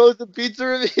doing frozen pizza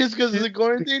reviews because of the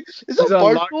quarantine. Is that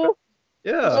Barstool?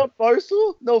 Yeah. Is that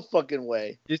Barstool? No fucking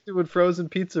way. He's doing frozen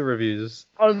pizza reviews.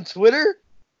 On Twitter?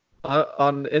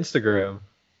 On Instagram.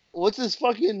 What's his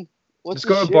fucking... Just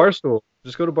go to Barstool.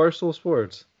 Just go to Barstool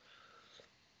Sports.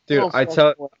 Dude,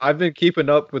 I've been keeping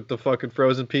up with the fucking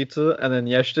frozen pizza, and then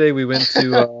yesterday we went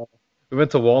to... We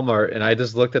went to Walmart, and I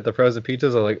just looked at the frozen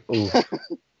pizzas. I was like, ooh.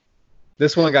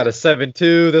 This one got a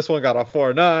 7.2. This one got a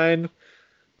 4.9.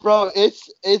 Bro, it's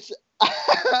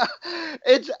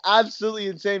it's absolutely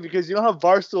insane because you know how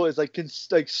Barstool is like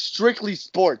strictly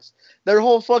sports. Their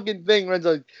whole fucking thing runs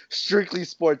on strictly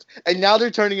sports, and now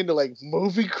they're turning into like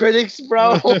movie critics,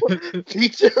 bro.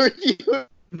 Pizza review.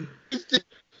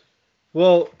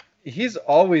 Well, he's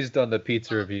always done the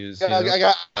pizza reviews. I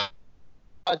got.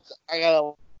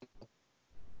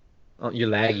 Oh, you're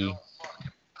laggy.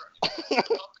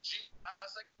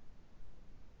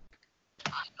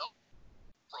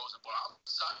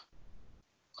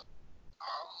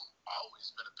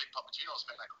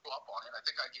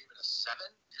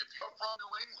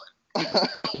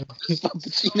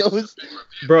 Puppuccinos.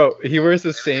 Bro, he wears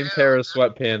the same pair of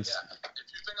sweatpants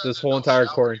this whole entire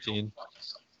quarantine.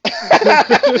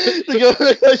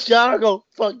 Go shower, go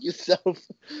fuck yourself.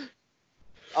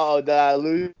 Oh, did I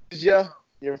lose you?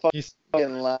 You're fucking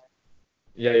lagging.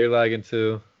 Yeah, you're lagging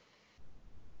too.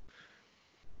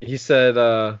 He said,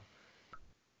 Look,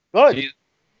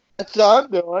 that's what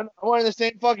I'm doing. I'm wearing the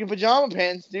same fucking pajama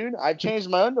pants, dude. I've changed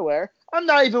my underwear. I'm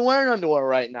not even wearing underwear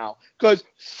right now. Because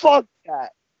fuck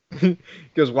that.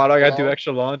 Because why do I gotta do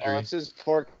extra laundry? It says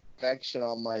pork action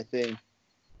on my thing.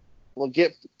 Well,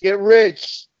 get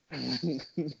rich.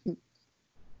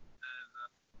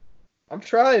 I'm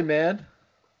trying, man.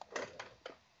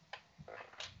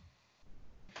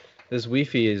 This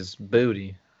Wi-Fi is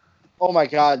booty. Oh my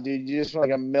god, dude! You just went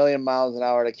like 1,000,000 miles an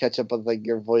hour to catch up with like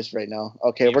your voice right now.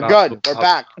 Okay, we're good. We're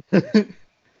back.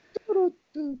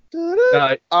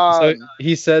 So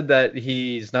he said that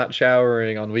he's not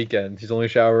showering on weekends. He's only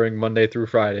showering Monday through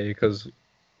Friday. Because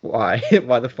why?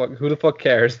 Why the fuck? Who the fuck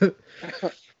cares?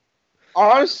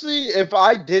 Honestly, if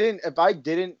I didn't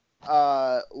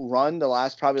run the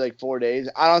last probably like 4 days,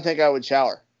 I don't think I would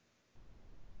shower.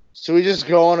 Should we just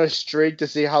go on a streak to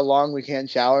see how long we can't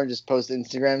shower and just post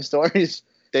Instagram stories?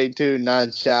 Day 2,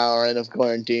 not showering of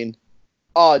quarantine.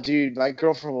 Oh, dude, my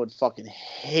girlfriend would fucking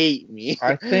hate me.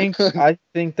 I think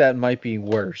that might be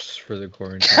worse for the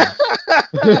quarantine.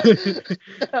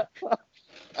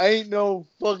 I ain't no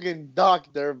fucking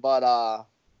doctor, but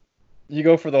you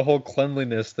go for the whole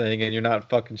cleanliness thing and you're not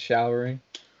fucking showering.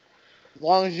 As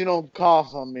long as you don't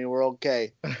cough on me, we're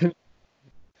okay.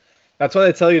 That's why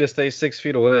they tell you to stay 6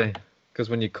 feet away. Because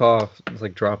when you cough, it's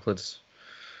like droplets.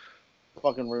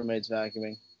 Fucking roommate's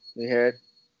vacuuming. You hear it?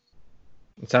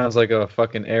 It sounds like a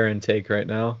fucking air intake right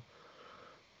now.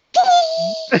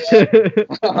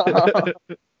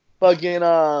 Fucking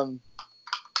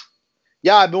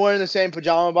yeah, I've been wearing the same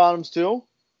pajama bottoms too.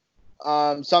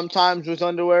 Sometimes with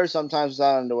underwear, sometimes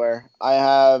without underwear. I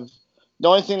have the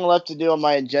only thing left to do on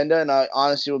my agenda, and I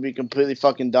honestly will be completely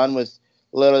fucking done with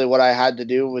literally what I had to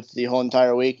do with the whole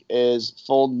entire week, is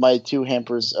fold my 2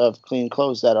 hampers of clean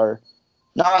clothes that are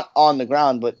not on the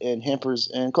ground, but in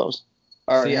hampers and clothes.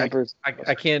 Or See, hampers.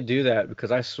 I can't do that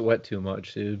because I sweat too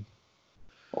much, dude.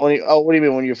 What do you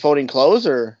mean, when you're folding clothes,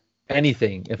 or?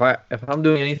 Anything. If I'm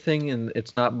doing anything and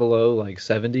it's not below like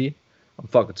 70, I'm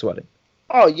fucking sweating.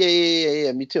 Oh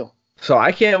yeah, me too. So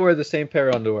I can't wear the same pair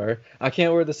of underwear. I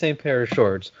can't wear the same pair of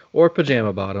shorts or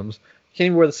pajama bottoms. I can't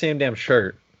even wear the same damn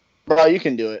shirt. Bro, you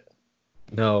can do it.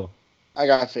 No. I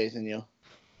got faith in you.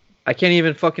 I can't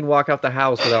even fucking walk out the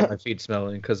house without my feet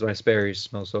smelling because my Sperry's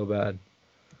smell so bad.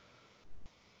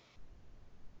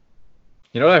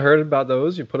 You know what I heard about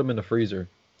those? You put them in the freezer.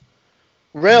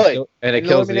 Really? And it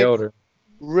kills the odor.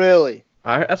 Really?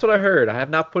 That's what I heard. I have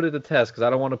not put it to test because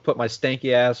I don't want to put my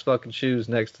stanky ass fucking shoes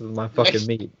next to my fucking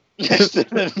meat. Next to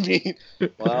the meat.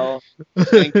 Well,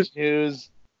 stanky shoes,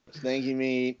 stanky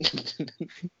meat.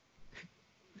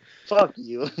 Fuck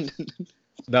you.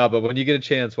 No, but when you get a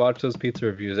chance, watch those pizza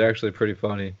reviews. They're actually pretty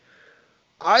funny.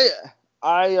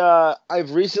 I've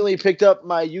recently picked up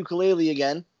my ukulele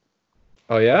again.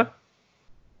 Oh yeah?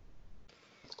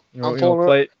 I'm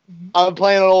playing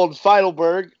an old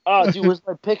Feidelberg. Oh, dude, where's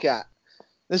my pick at?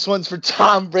 This one's for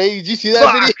Tom Brady. Did you see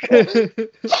that video?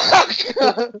 Fuck!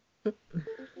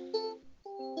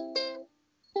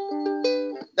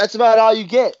 That's about all you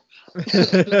get.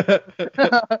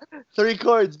 3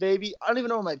 chords, baby. I don't even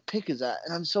know where my pick is at,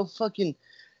 and I'm so fucking.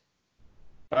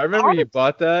 I remember you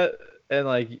bought that, and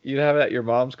like you'd have it at your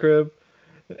mom's crib.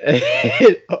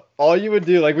 All you would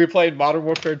do, like we played Modern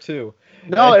Warfare 2.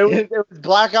 No, it was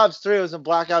Black Ops 3. It was when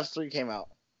Black Ops 3 came out.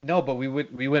 No, but we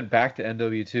went back to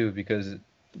NW2 because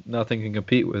nothing can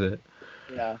compete with it.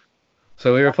 Yeah.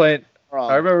 So we were playing. Wrong.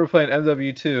 I remember playing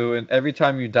MW2, and every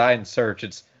time you die in search,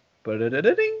 it's. You had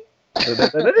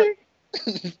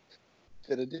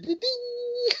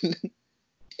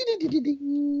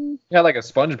like a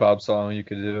SpongeBob song you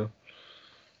could do,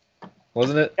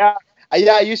 wasn't it? Yeah,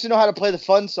 I used to know how to play the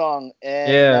fun song,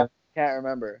 and Yeah. I can't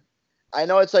remember. I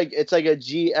know it's like a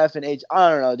G, F, and H.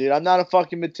 I don't know, dude. I'm not a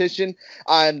fucking magician.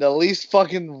 I'm the least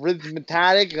fucking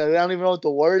rhythmatic. I don't even know what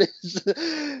the word is.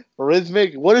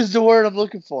 Rhythmic. What is the word I'm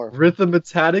looking for?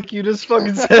 Rhythmatic, you just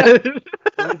fucking said.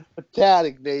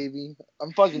 Rhythmatic, baby.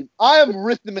 I am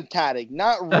rhythmatic,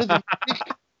 not rhythmic.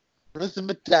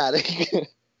 Rhythmatic.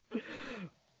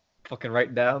 Fucking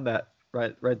write down that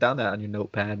on your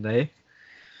notepad, eh?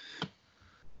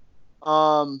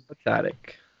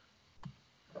 Rhythmatic.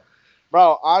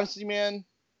 Bro, honestly, man,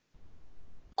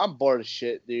 I'm bored as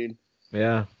shit, dude.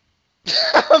 Yeah.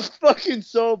 I'm fucking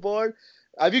so bored.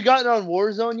 Have you gotten on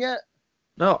Warzone yet?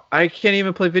 No, I can't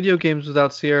even play video games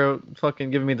without Sierra fucking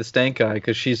giving me the stank eye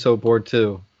because she's so bored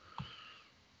too.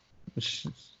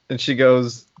 And she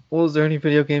goes, well, is there any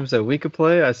video games that we could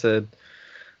play? I said,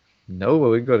 no, but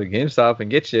we can go to GameStop and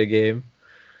get you a game.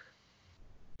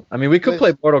 I mean, we could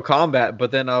play Mortal Kombat,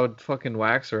 but then I would fucking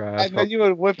wax her ass. And then you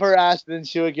would whip her ass, and then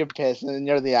she would get pissed, and then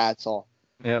you're the asshole.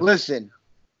 Yeah. Listen,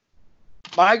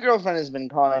 my girlfriend has been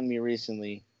calling me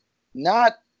recently.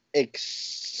 Not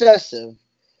excessive,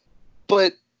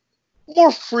 but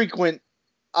more frequent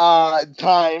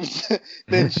times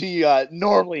than she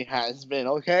normally has been,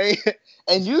 okay?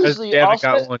 And usually I'll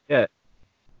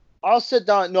sit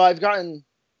down. No, I've gotten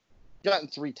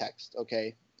 3 texts,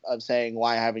 okay, of saying,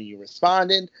 why haven't you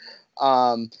responded,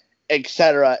 et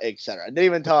cetera, et cetera. I didn't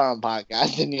even tell her on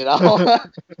podcasting, you know.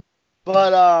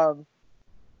 But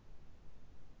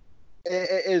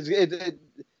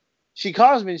she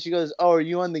calls me and she goes, oh, are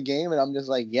you on the game? And I'm just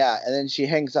like, yeah. And then she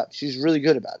hangs up. She's really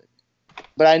good about it.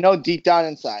 But I know deep down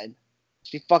inside,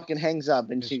 she fucking hangs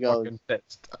up and she goes,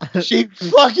 she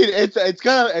fucking, it's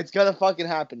gonna fucking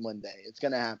happen one day. It's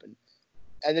gonna happen.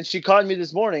 And then she called me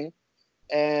this morning,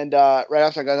 and right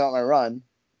after I got out my run,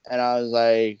 and I was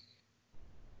like,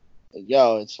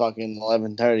 yo, it's fucking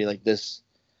 11:30, like this.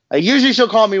 Like, usually she'll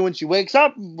call me when she wakes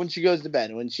up, when she goes to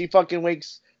bed. When she fucking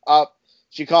wakes up,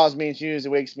 she calls me and she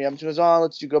usually wakes me up. She goes, oh,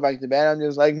 let's you go back to bed. I'm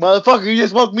just like, motherfucker, you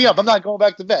just woke me up. I'm not going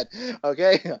back to bed.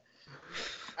 Okay?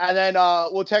 And then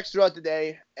we'll text throughout the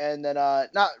day, and then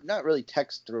not really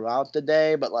text throughout the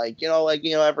day, but like,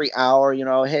 every hour,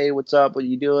 hey, what's up? What are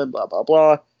you doing? Blah, blah,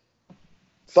 blah.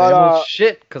 But Same old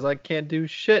shit, because I can't do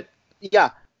shit.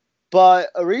 yeah. But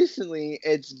recently,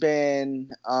 it's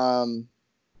been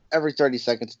every 30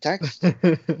 seconds a text,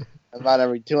 about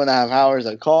every 2.5 hours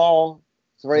a call,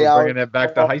 3 We're hours. bringing it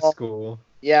back to high school.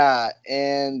 Yeah,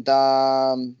 and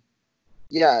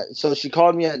yeah. So she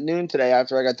called me at noon today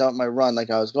after I got done with my run, like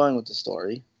I was going with the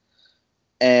story.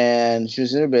 And she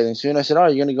was in her bathing suit. And I said, "Oh, are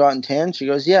you gonna go out and tan?" She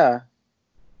goes, "Yeah."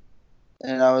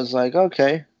 And I was like,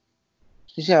 "Okay."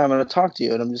 She said, "Yeah, I'm gonna talk to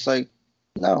you," and I'm just like,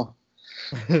 "No."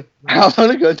 I'm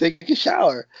gonna go take a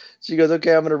shower. She goes,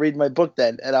 "Okay, I'm gonna read my book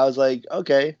then." And I was like,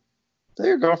 "Okay, tell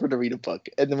your girlfriend to read a book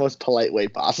in the most polite way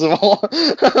possible."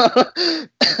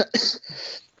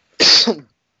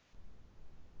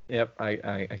 Yep,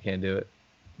 I can't do it.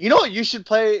 You know what you should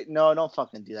play? No, don't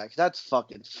fucking do that, because that's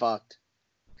fucking fucked.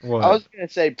 What? I was gonna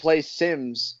say play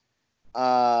Sims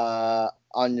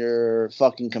on your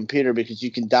fucking computer, because you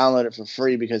can download it for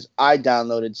free, because I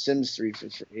downloaded Sims 3 for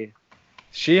free.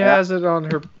 She has it on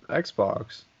her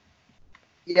Xbox.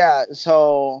 Yeah,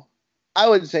 so I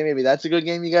would say maybe that's a good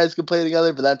game you guys could play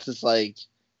together, but that's just like...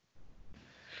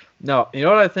 No, you know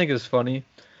what I think is funny?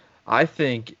 I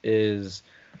think is,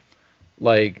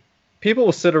 like, people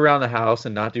will sit around the house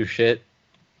and not do shit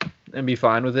and be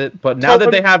fine with it, but now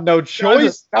that they have no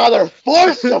choice, now they're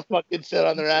forced to fucking sit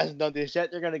on their ass and don't do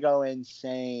shit, they're gonna go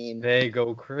insane. they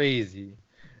go crazy.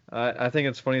 I think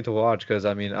it's funny to watch because,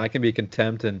 I mean, I can be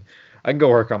content and I can go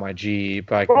work on my Jeep.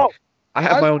 I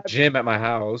have my own gym at my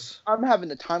house. I'm having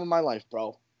the time of my life,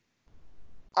 bro.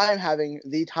 I'm having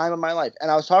the time of my life.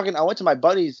 And I went to my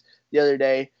buddy's the other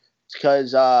day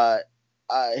because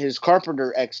his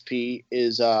Carpenter XP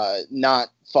is not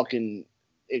fucking,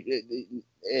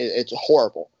 it's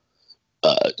horrible.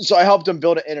 So I helped him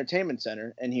build an entertainment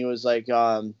center, and he was like,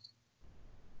 "Hey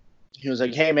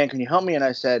man, can you help me?" And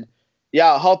I said,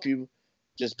 "Yeah, I'll help you.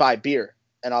 Just buy beer,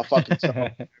 and I'll fucking sell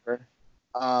it."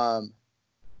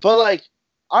 But like,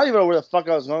 I don't even know where the fuck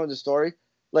I was going with the story.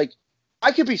 Like,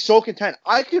 I could be so content.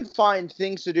 I could find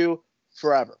things to do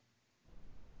forever.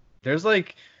 There's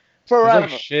like Forever.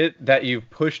 shit that you've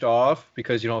pushed off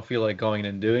because you don't feel like going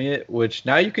and doing it, which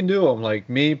now you can do them. Like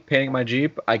me painting my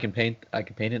Jeep, I can paint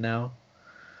it now.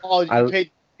 Oh,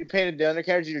 you painted the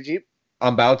undercarriage of your Jeep?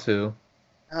 I'm about to.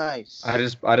 Nice. I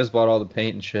just bought all the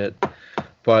paint and shit,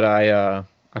 but I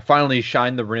finally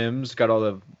shined the rims, got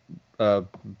all the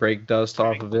brake dust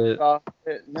off of it.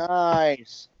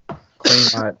 Nice.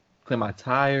 Clean my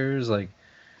tires. Like,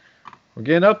 we're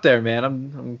getting up there, man.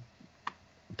 I'm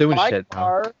doing shit now. My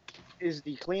car is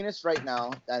the cleanest right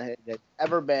now that it's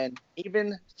ever been,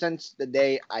 even since the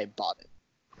day I bought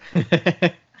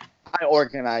it. I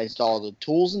organized all the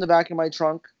tools in the back of my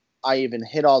trunk. I even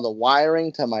hit all the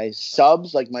wiring to my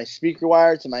subs, like my speaker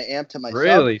wire to my amp to my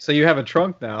Really? So you have a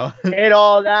trunk now? Hit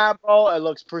all that, bro. It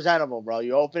looks presentable, bro.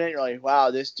 You open it, you're like,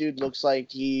 wow, this dude looks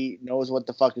like he knows what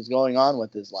the fuck is going on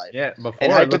with his life. Yeah, before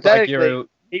and it looked like you're...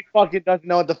 He fucking doesn't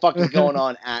know what the fuck is going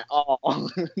on at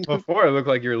all. Before it looked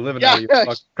like you were living out of your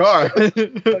fucking car.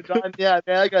 Yeah,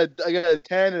 man, I got a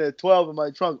 10 and a 12 in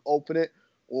my trunk. Open it.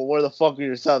 Well, where the fuck are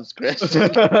your subs, Chris? There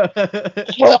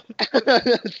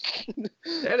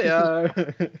they are.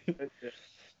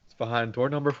 It's behind door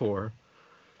number 4.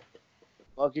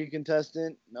 Lucky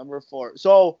contestant number 4.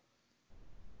 So,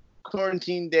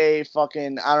 quarantine day,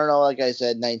 fucking, I don't know, like I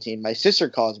said, 19. My sister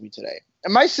calls me today.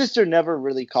 And my sister never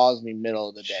really calls me middle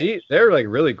of the day. They're like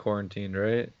really quarantined,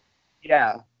 right?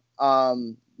 Yeah.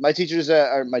 My sister's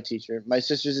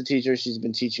a teacher. She's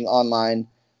been teaching online.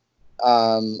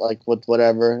 Like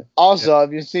whatever. Also,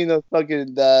 have you seen those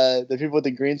fucking the people with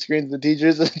the green screens, the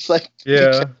teachers? It's like,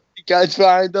 yeah, guys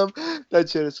behind them. That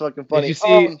shit is fucking funny.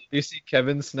 Did you see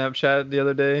Kevin's Snapchat the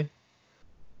other day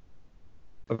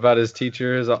about his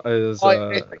teacher? Why is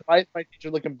my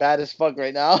teacher looking bad as fuck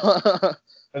right now?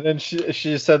 And then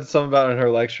she said something about in her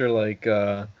lecture, like,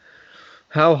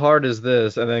 how hard is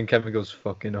this? And then Kevin goes,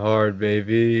 fucking hard,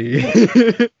 baby.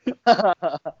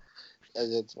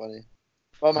 That's funny.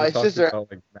 Well, my sister about,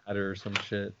 like, matter or some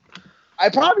shit. I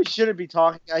probably shouldn't be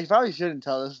talking. I probably shouldn't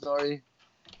tell this story.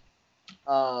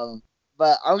 But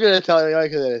I'm gonna tell you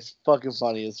because it's fucking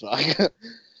funny as fuck.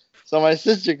 So my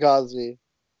sister calls me,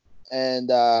 and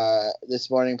this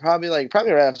morning, probably right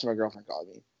after my girlfriend called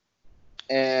me,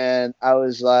 and I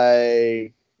was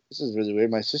like, "This is really weird.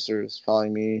 My sister is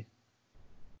calling me."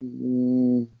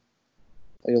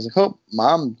 I was like, "Hope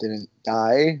mom didn't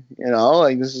die." You know,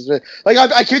 like this is like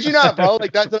I kid you not, bro.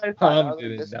 Like that's what I thought. Mom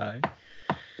didn't die.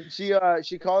 And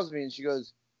she calls me and she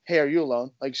goes, "Hey, are you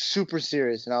alone?" Like super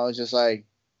serious, and I was like,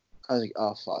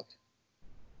 "Oh fuck."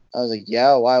 I was like,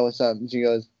 "Yeah, why? What's up?" And she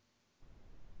goes,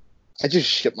 I just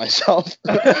shit myself.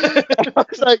 I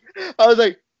was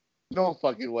like, no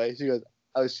fucking way. She goes,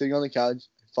 I was sitting on the couch,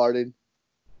 farted.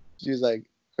 She was like,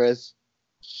 Chris,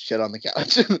 shit on the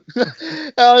couch.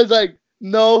 I was like,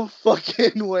 no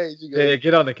fucking way. She goes, Hey,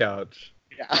 get on the couch.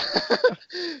 yeah.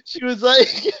 She was like,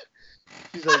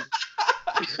 she's like,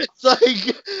 it's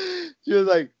like, she was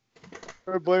like,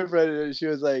 her boyfriend, she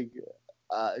was like,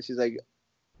 she's like,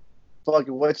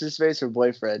 fucking, what's his face? Her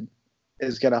boyfriend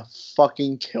is gonna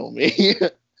fucking kill me.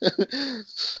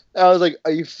 I was like,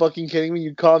 are you fucking kidding me?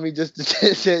 You called me just to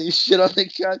say you shit on the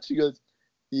couch? She goes,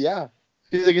 yeah.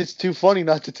 She's like, it's too funny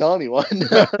not to tell anyone.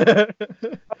 I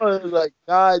was like,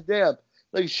 god damn.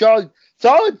 Like, solid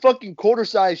fucking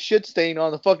quarter-size shit stain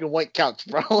on the fucking white couch,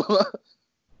 bro.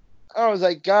 I was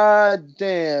like, god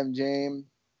damn, James.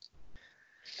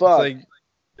 Fuck.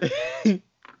 It's like,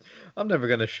 I'm never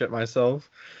gonna shit myself.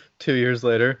 2 years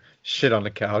later, shit on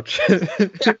the couch.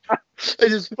 I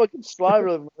just fucking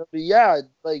slobbered. Yeah,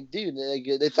 like, dude, like,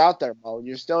 it's out there, bro.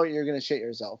 You're gonna shit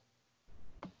yourself.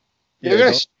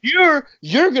 Yeah,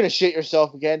 You're gonna shit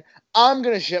yourself again. I'm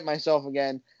gonna shit myself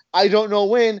again. I don't know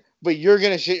when, but you're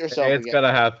gonna shit yourself again. It's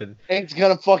gonna happen. It's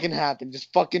gonna fucking happen.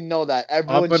 Just fucking know that. I'm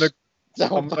gonna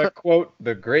I'm gonna quote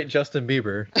the great Justin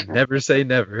Bieber: "Never say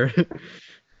never."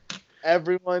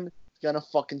 Everyone's gonna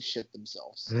fucking shit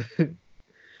themselves.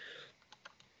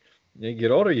 You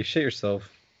get older, you shit yourself.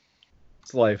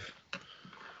 It's life.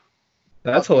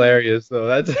 That's hilarious, though.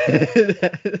 That's.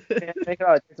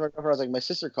 I was like, my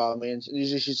sister called me, and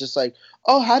usually she's just like,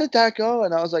 "Oh, how did that go?"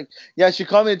 And I was like, "Yeah." She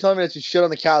called me and told me that she shit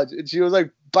on the couch, and she was like,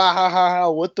 "Bah ha ha ha!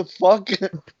 What the fuck?"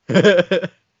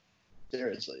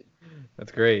 Seriously.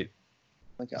 That's great.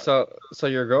 Okay. So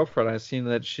your girlfriend, I seen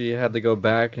that she had to go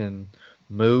back and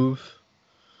move.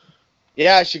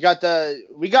 Yeah,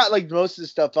 we got like most of the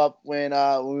stuff up when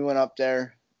we went up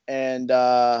there, and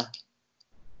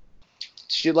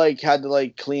she like had to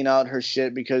like clean out her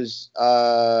shit because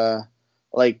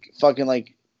like fucking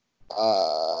like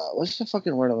what's the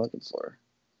fucking word I'm looking for?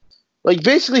 Like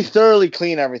basically thoroughly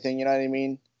clean everything, you know what I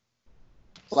mean?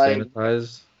 Like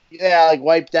Sanitize. Yeah, like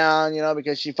wipe down, you know,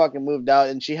 because she fucking moved out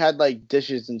and she had like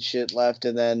dishes and shit left,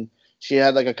 and then she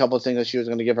had like a couple of things that she was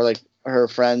gonna give her like her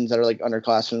friends that are like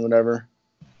underclassmen, whatever.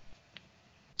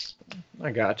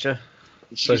 I gotcha.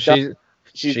 She's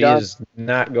She done. is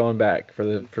not going back for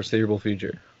the foreseeable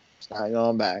future. She's not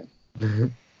going back.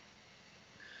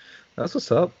 That's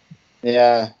what's up.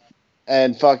 Yeah,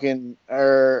 and fucking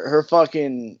her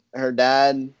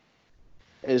dad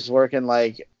is working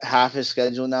like half his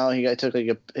schedule now. He took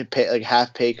like a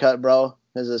half pay cut, bro,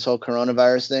 because of this whole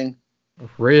coronavirus thing.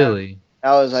 Really?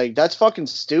 I was like, that's fucking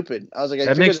stupid. I was like,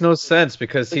 That makes no sense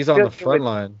because he's on the front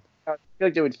line. I feel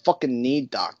like they would fucking need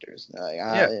doctors. Like,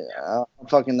 I don't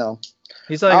fucking know.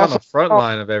 He's like on the front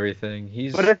line of everything.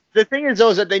 But the thing is, though,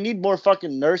 is that they need more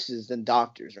fucking nurses than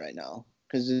doctors right now.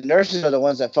 Because the nurses are the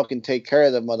ones that fucking take care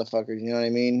of the motherfuckers. You know what I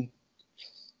mean?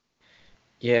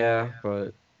 Yeah,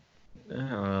 but I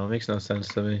don't know. It makes no sense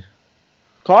to me.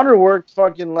 Connor worked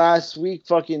fucking last week,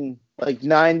 fucking like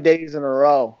 9 days in a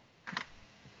row.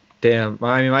 Damn.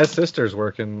 I mean, my sister's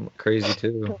working crazy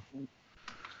too.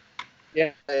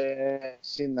 Yeah, I've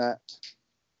seen that.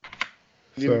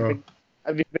 Have So,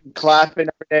 you been clapping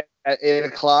every day at 8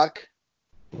 o'clock?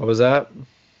 what was that?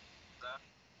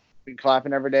 Been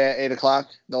clapping every day at 8 o'clock?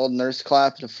 The old nurse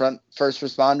clap, the first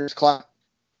responders clap?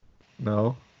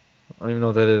 No. I don't even know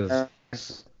what that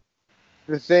is.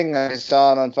 The thing I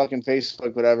saw it on fucking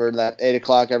Facebook, whatever, that 8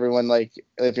 o'clock, everyone, like,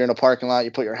 if you're in a parking lot,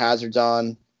 you put your hazards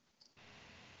on.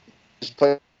 Just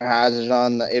put your hazards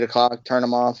on at 8 o'clock, turn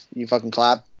them off, you fucking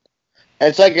clap.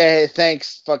 It's like a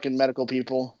thanks, fucking medical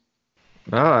people.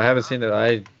 No, I haven't seen it.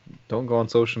 I don't go on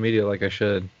social media like I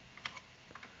should.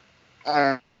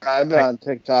 I've been on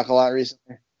TikTok a lot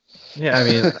recently. Yeah, I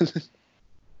mean,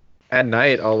 at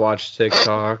night I'll watch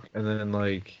TikTok, and then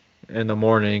like in the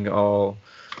morning I'll,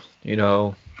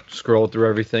 scroll through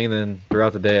everything. And then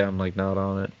throughout the day I'm like not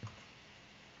on it.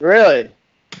 Really?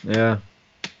 Yeah.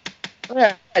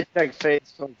 Yeah, I check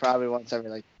Facebook probably once every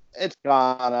like. It's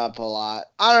gone up a lot.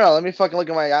 I don't know. Let me fucking look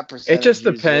at my app percentage. It just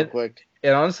real depends. Quick.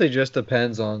 It honestly just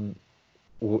depends on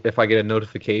if I get a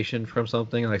notification from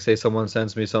something. Like say someone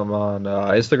sends me something on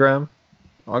Instagram,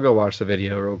 I'll go watch the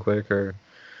video real quick or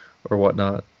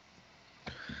whatnot.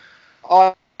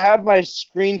 I have my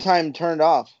screen time turned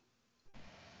off.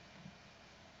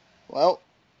 Well,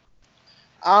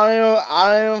 I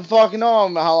don't even fucking know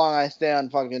how long I stay on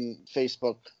fucking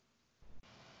Facebook.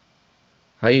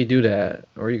 How you do that?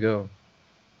 Where you go?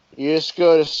 You just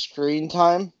go to screen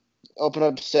time, open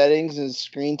up settings and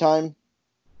screen time,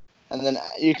 and then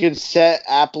you can set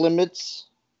app limits.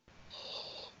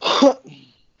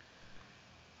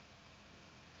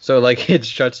 So like it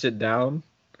shuts it down.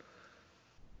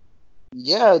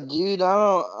 Yeah, dude,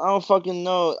 I don't fucking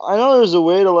know. I know there's a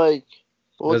way to like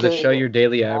Does look it at show your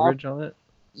daily app. average on it?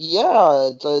 Yeah,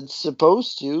 it's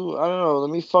supposed to. I don't know. Let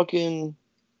me fucking.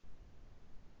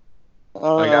 I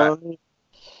don't I know. got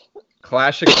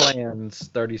Clash of Clans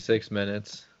 36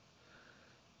 minutes.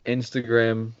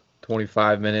 Instagram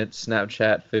 25 minutes.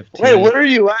 Snapchat 15. Wait, where are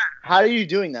you at? How are you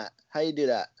doing that? How you do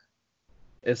that?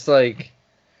 It's like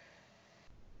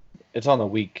it's on the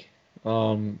week.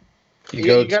 You You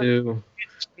go got to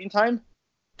screen time?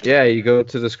 you go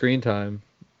to the screen time,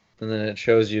 and then it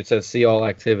shows you. It says see all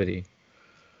activity.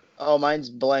 Oh, mine's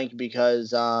blank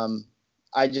because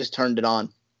I just turned it on.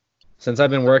 Since I've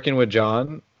been working with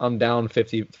John, I'm down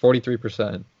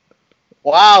 43%.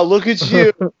 Wow, look at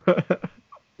you.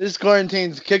 This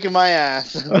quarantine's kicking my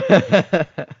ass.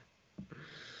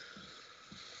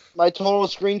 My total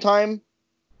screen time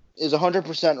is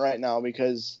 100% right now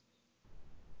because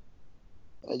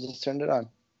I just turned it on.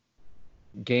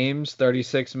 Games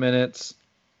 36 minutes,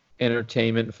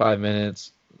 entertainment 5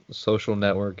 minutes, social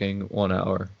networking 1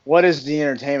 hour. What is the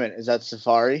entertainment? Is that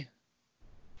Safari?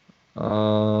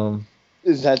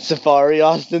 Is that Safari,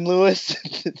 Austin Lewis?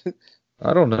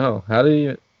 I don't know. How do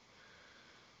you?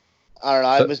 I don't know.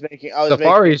 I was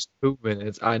Safari's 2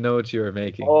 minutes. I know what you were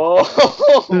making.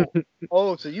 Oh,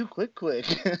 oh, so you quick.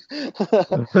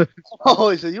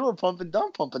 Oh, so you were pumping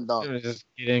dumb. Just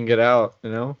get in, get out.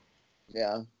 You know?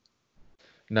 Yeah.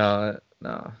 No.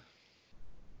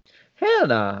 Hell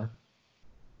nah.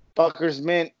 Fuckers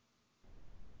mint.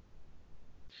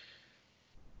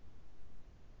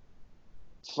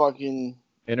 Fucking.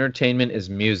 Entertainment is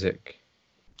music.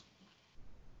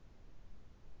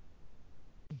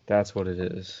 That's what it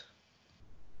is.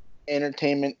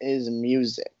 Entertainment is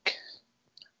music.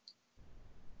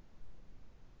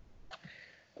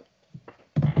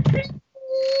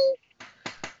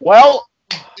 Well,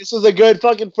 this was a good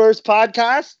fucking first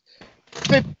podcast.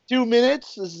 52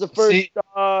 minutes. This is the first.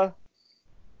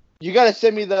 You gotta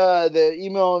send me the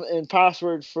email and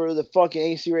password for the fucking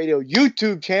AC Radio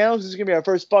YouTube channel. This is gonna be our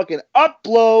first fucking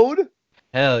upload.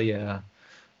 Hell yeah.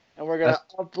 And we're gonna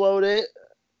upload it.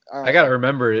 I gotta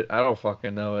remember it. I don't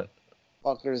fucking know it.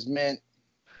 Fuckers mint.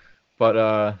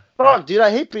 But fuck, dude, I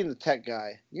hate being the tech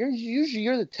guy. You're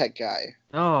the tech guy.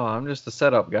 No, I'm just the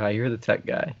setup guy. You're the tech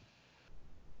guy.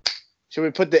 Should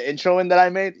we put the intro in that I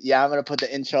made? Yeah, I'm gonna put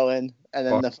the intro in, and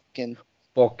then the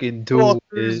fucking do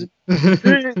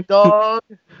it, dog.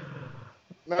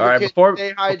 All right, before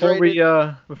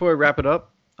we wrap it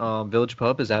up, Village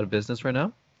Pub is out of business right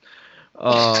now.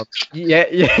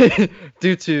 Yeah,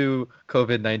 due to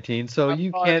COVID-19, so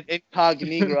you can't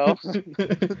incognito.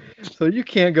 So you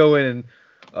can't go in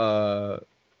and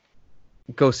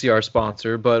go see our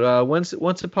sponsor. But once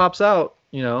it pops out,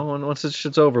 you know, and once this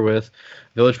shit's over with,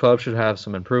 Village Pub should have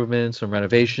some improvements, some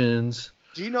renovations.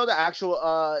 Do you know the actual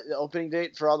the opening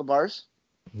date for all the bars?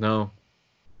 No.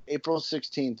 April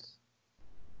 16th.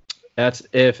 That's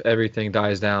if everything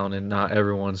dies down and not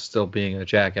everyone's still being a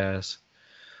jackass.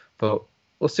 But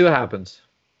we'll see what happens.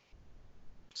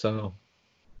 So,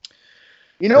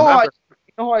 you know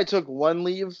how I took 1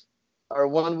 week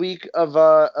of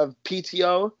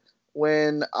PTO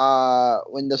when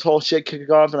this whole shit kicked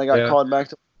off and I got called back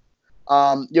to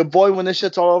your boy, when this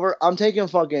shit's all over, I'm taking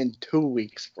fucking 2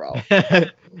 weeks, bro.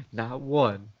 Not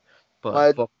one,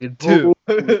 but fucking 2.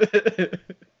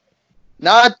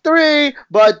 Not 3,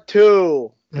 but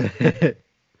 2.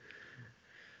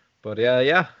 But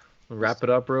yeah. We'll wrap it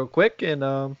up real quick and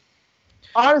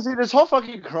honestly, this whole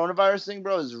fucking coronavirus thing,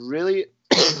 bro, is really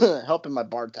helping my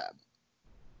bar tab.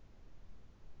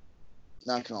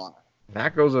 Not gonna lie.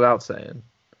 That goes without saying.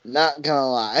 Not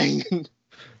gonna lie.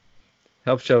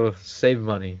 Helps you save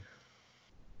money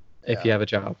if you have a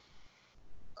job.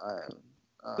 I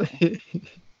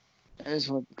just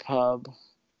went to the pub.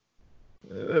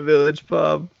 The Village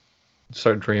Pub.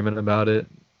 Start dreaming about it.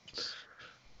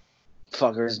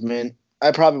 Fuckers, man.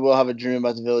 I probably will have a dream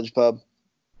about the Village Pub.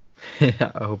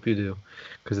 Yeah, I hope you do,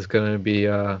 because it's gonna be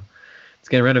it's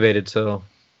getting renovated, so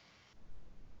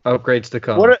upgrades to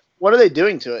come. What are they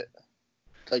doing to it?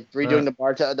 Like redoing the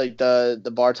bar top, like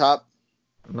the bar top?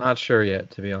 I'm not sure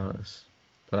yet, to be honest,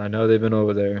 but I know they've been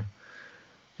over there.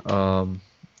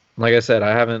 Like I said,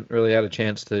 I haven't really had a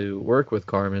chance to work with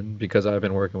Carmen because I've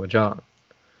been working with John.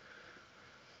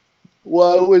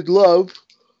 Well, I would love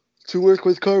to work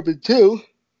with Carmen too.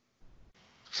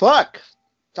 Fuck.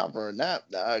 Time for a nap,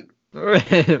 dog.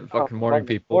 Fucking morning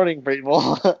people. Morning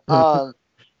people. I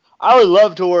would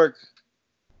love to work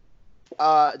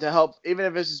to help, even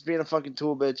if it's just being a fucking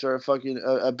tool bitch or a fucking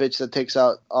a bitch that takes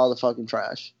out all the fucking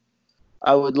trash.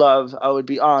 I would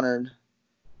be honored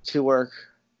to work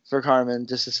for Carmen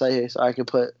just to say, hey, so I could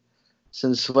put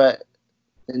some sweat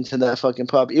into that fucking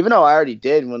pup. Even though I already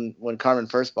did when Carmen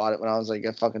first bought it when I was like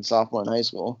a fucking sophomore in high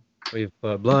school. We've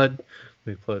put blood,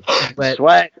 we've put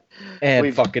Sweat. and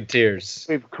We've- fucking tears.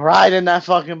 We've cried in that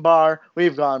fucking bar.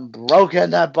 We've gone broke in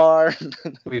that bar.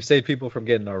 We've saved people from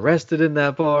getting arrested in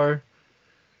that bar.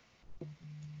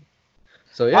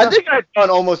 So yeah, I think I've done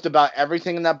almost about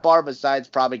everything in that bar besides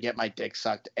probably get my dick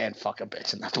sucked and fuck a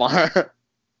bitch in that bar.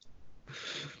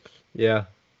 yeah,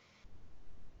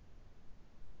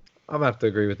 I'm gonna have to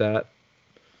agree with that.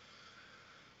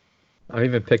 I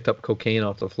even picked up cocaine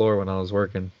off the floor when I was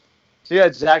working So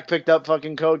yeah, Zach picked up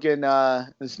fucking coke and by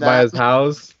Snap. his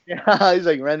house. Yeah, he's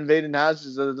like renovating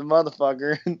houses as a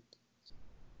motherfucker.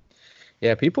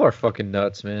 Yeah, people are fucking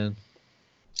nuts, man.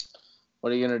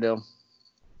 What are you gonna do?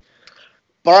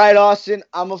 All right, Austin,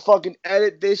 I'm gonna fucking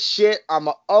edit this shit. I'm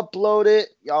gonna upload it.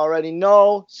 You already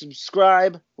know.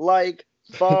 Subscribe, like,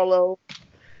 follow.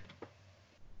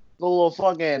 The little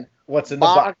fucking What's in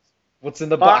box. What's in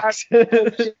the Box. box?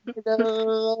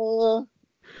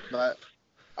 But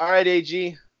all right,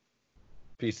 AG.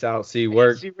 Peace out. See you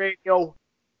work. AC Radio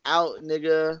out,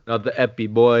 nigga. Not the epi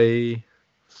boy.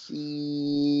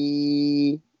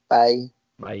 See. Bye.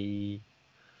 Bye.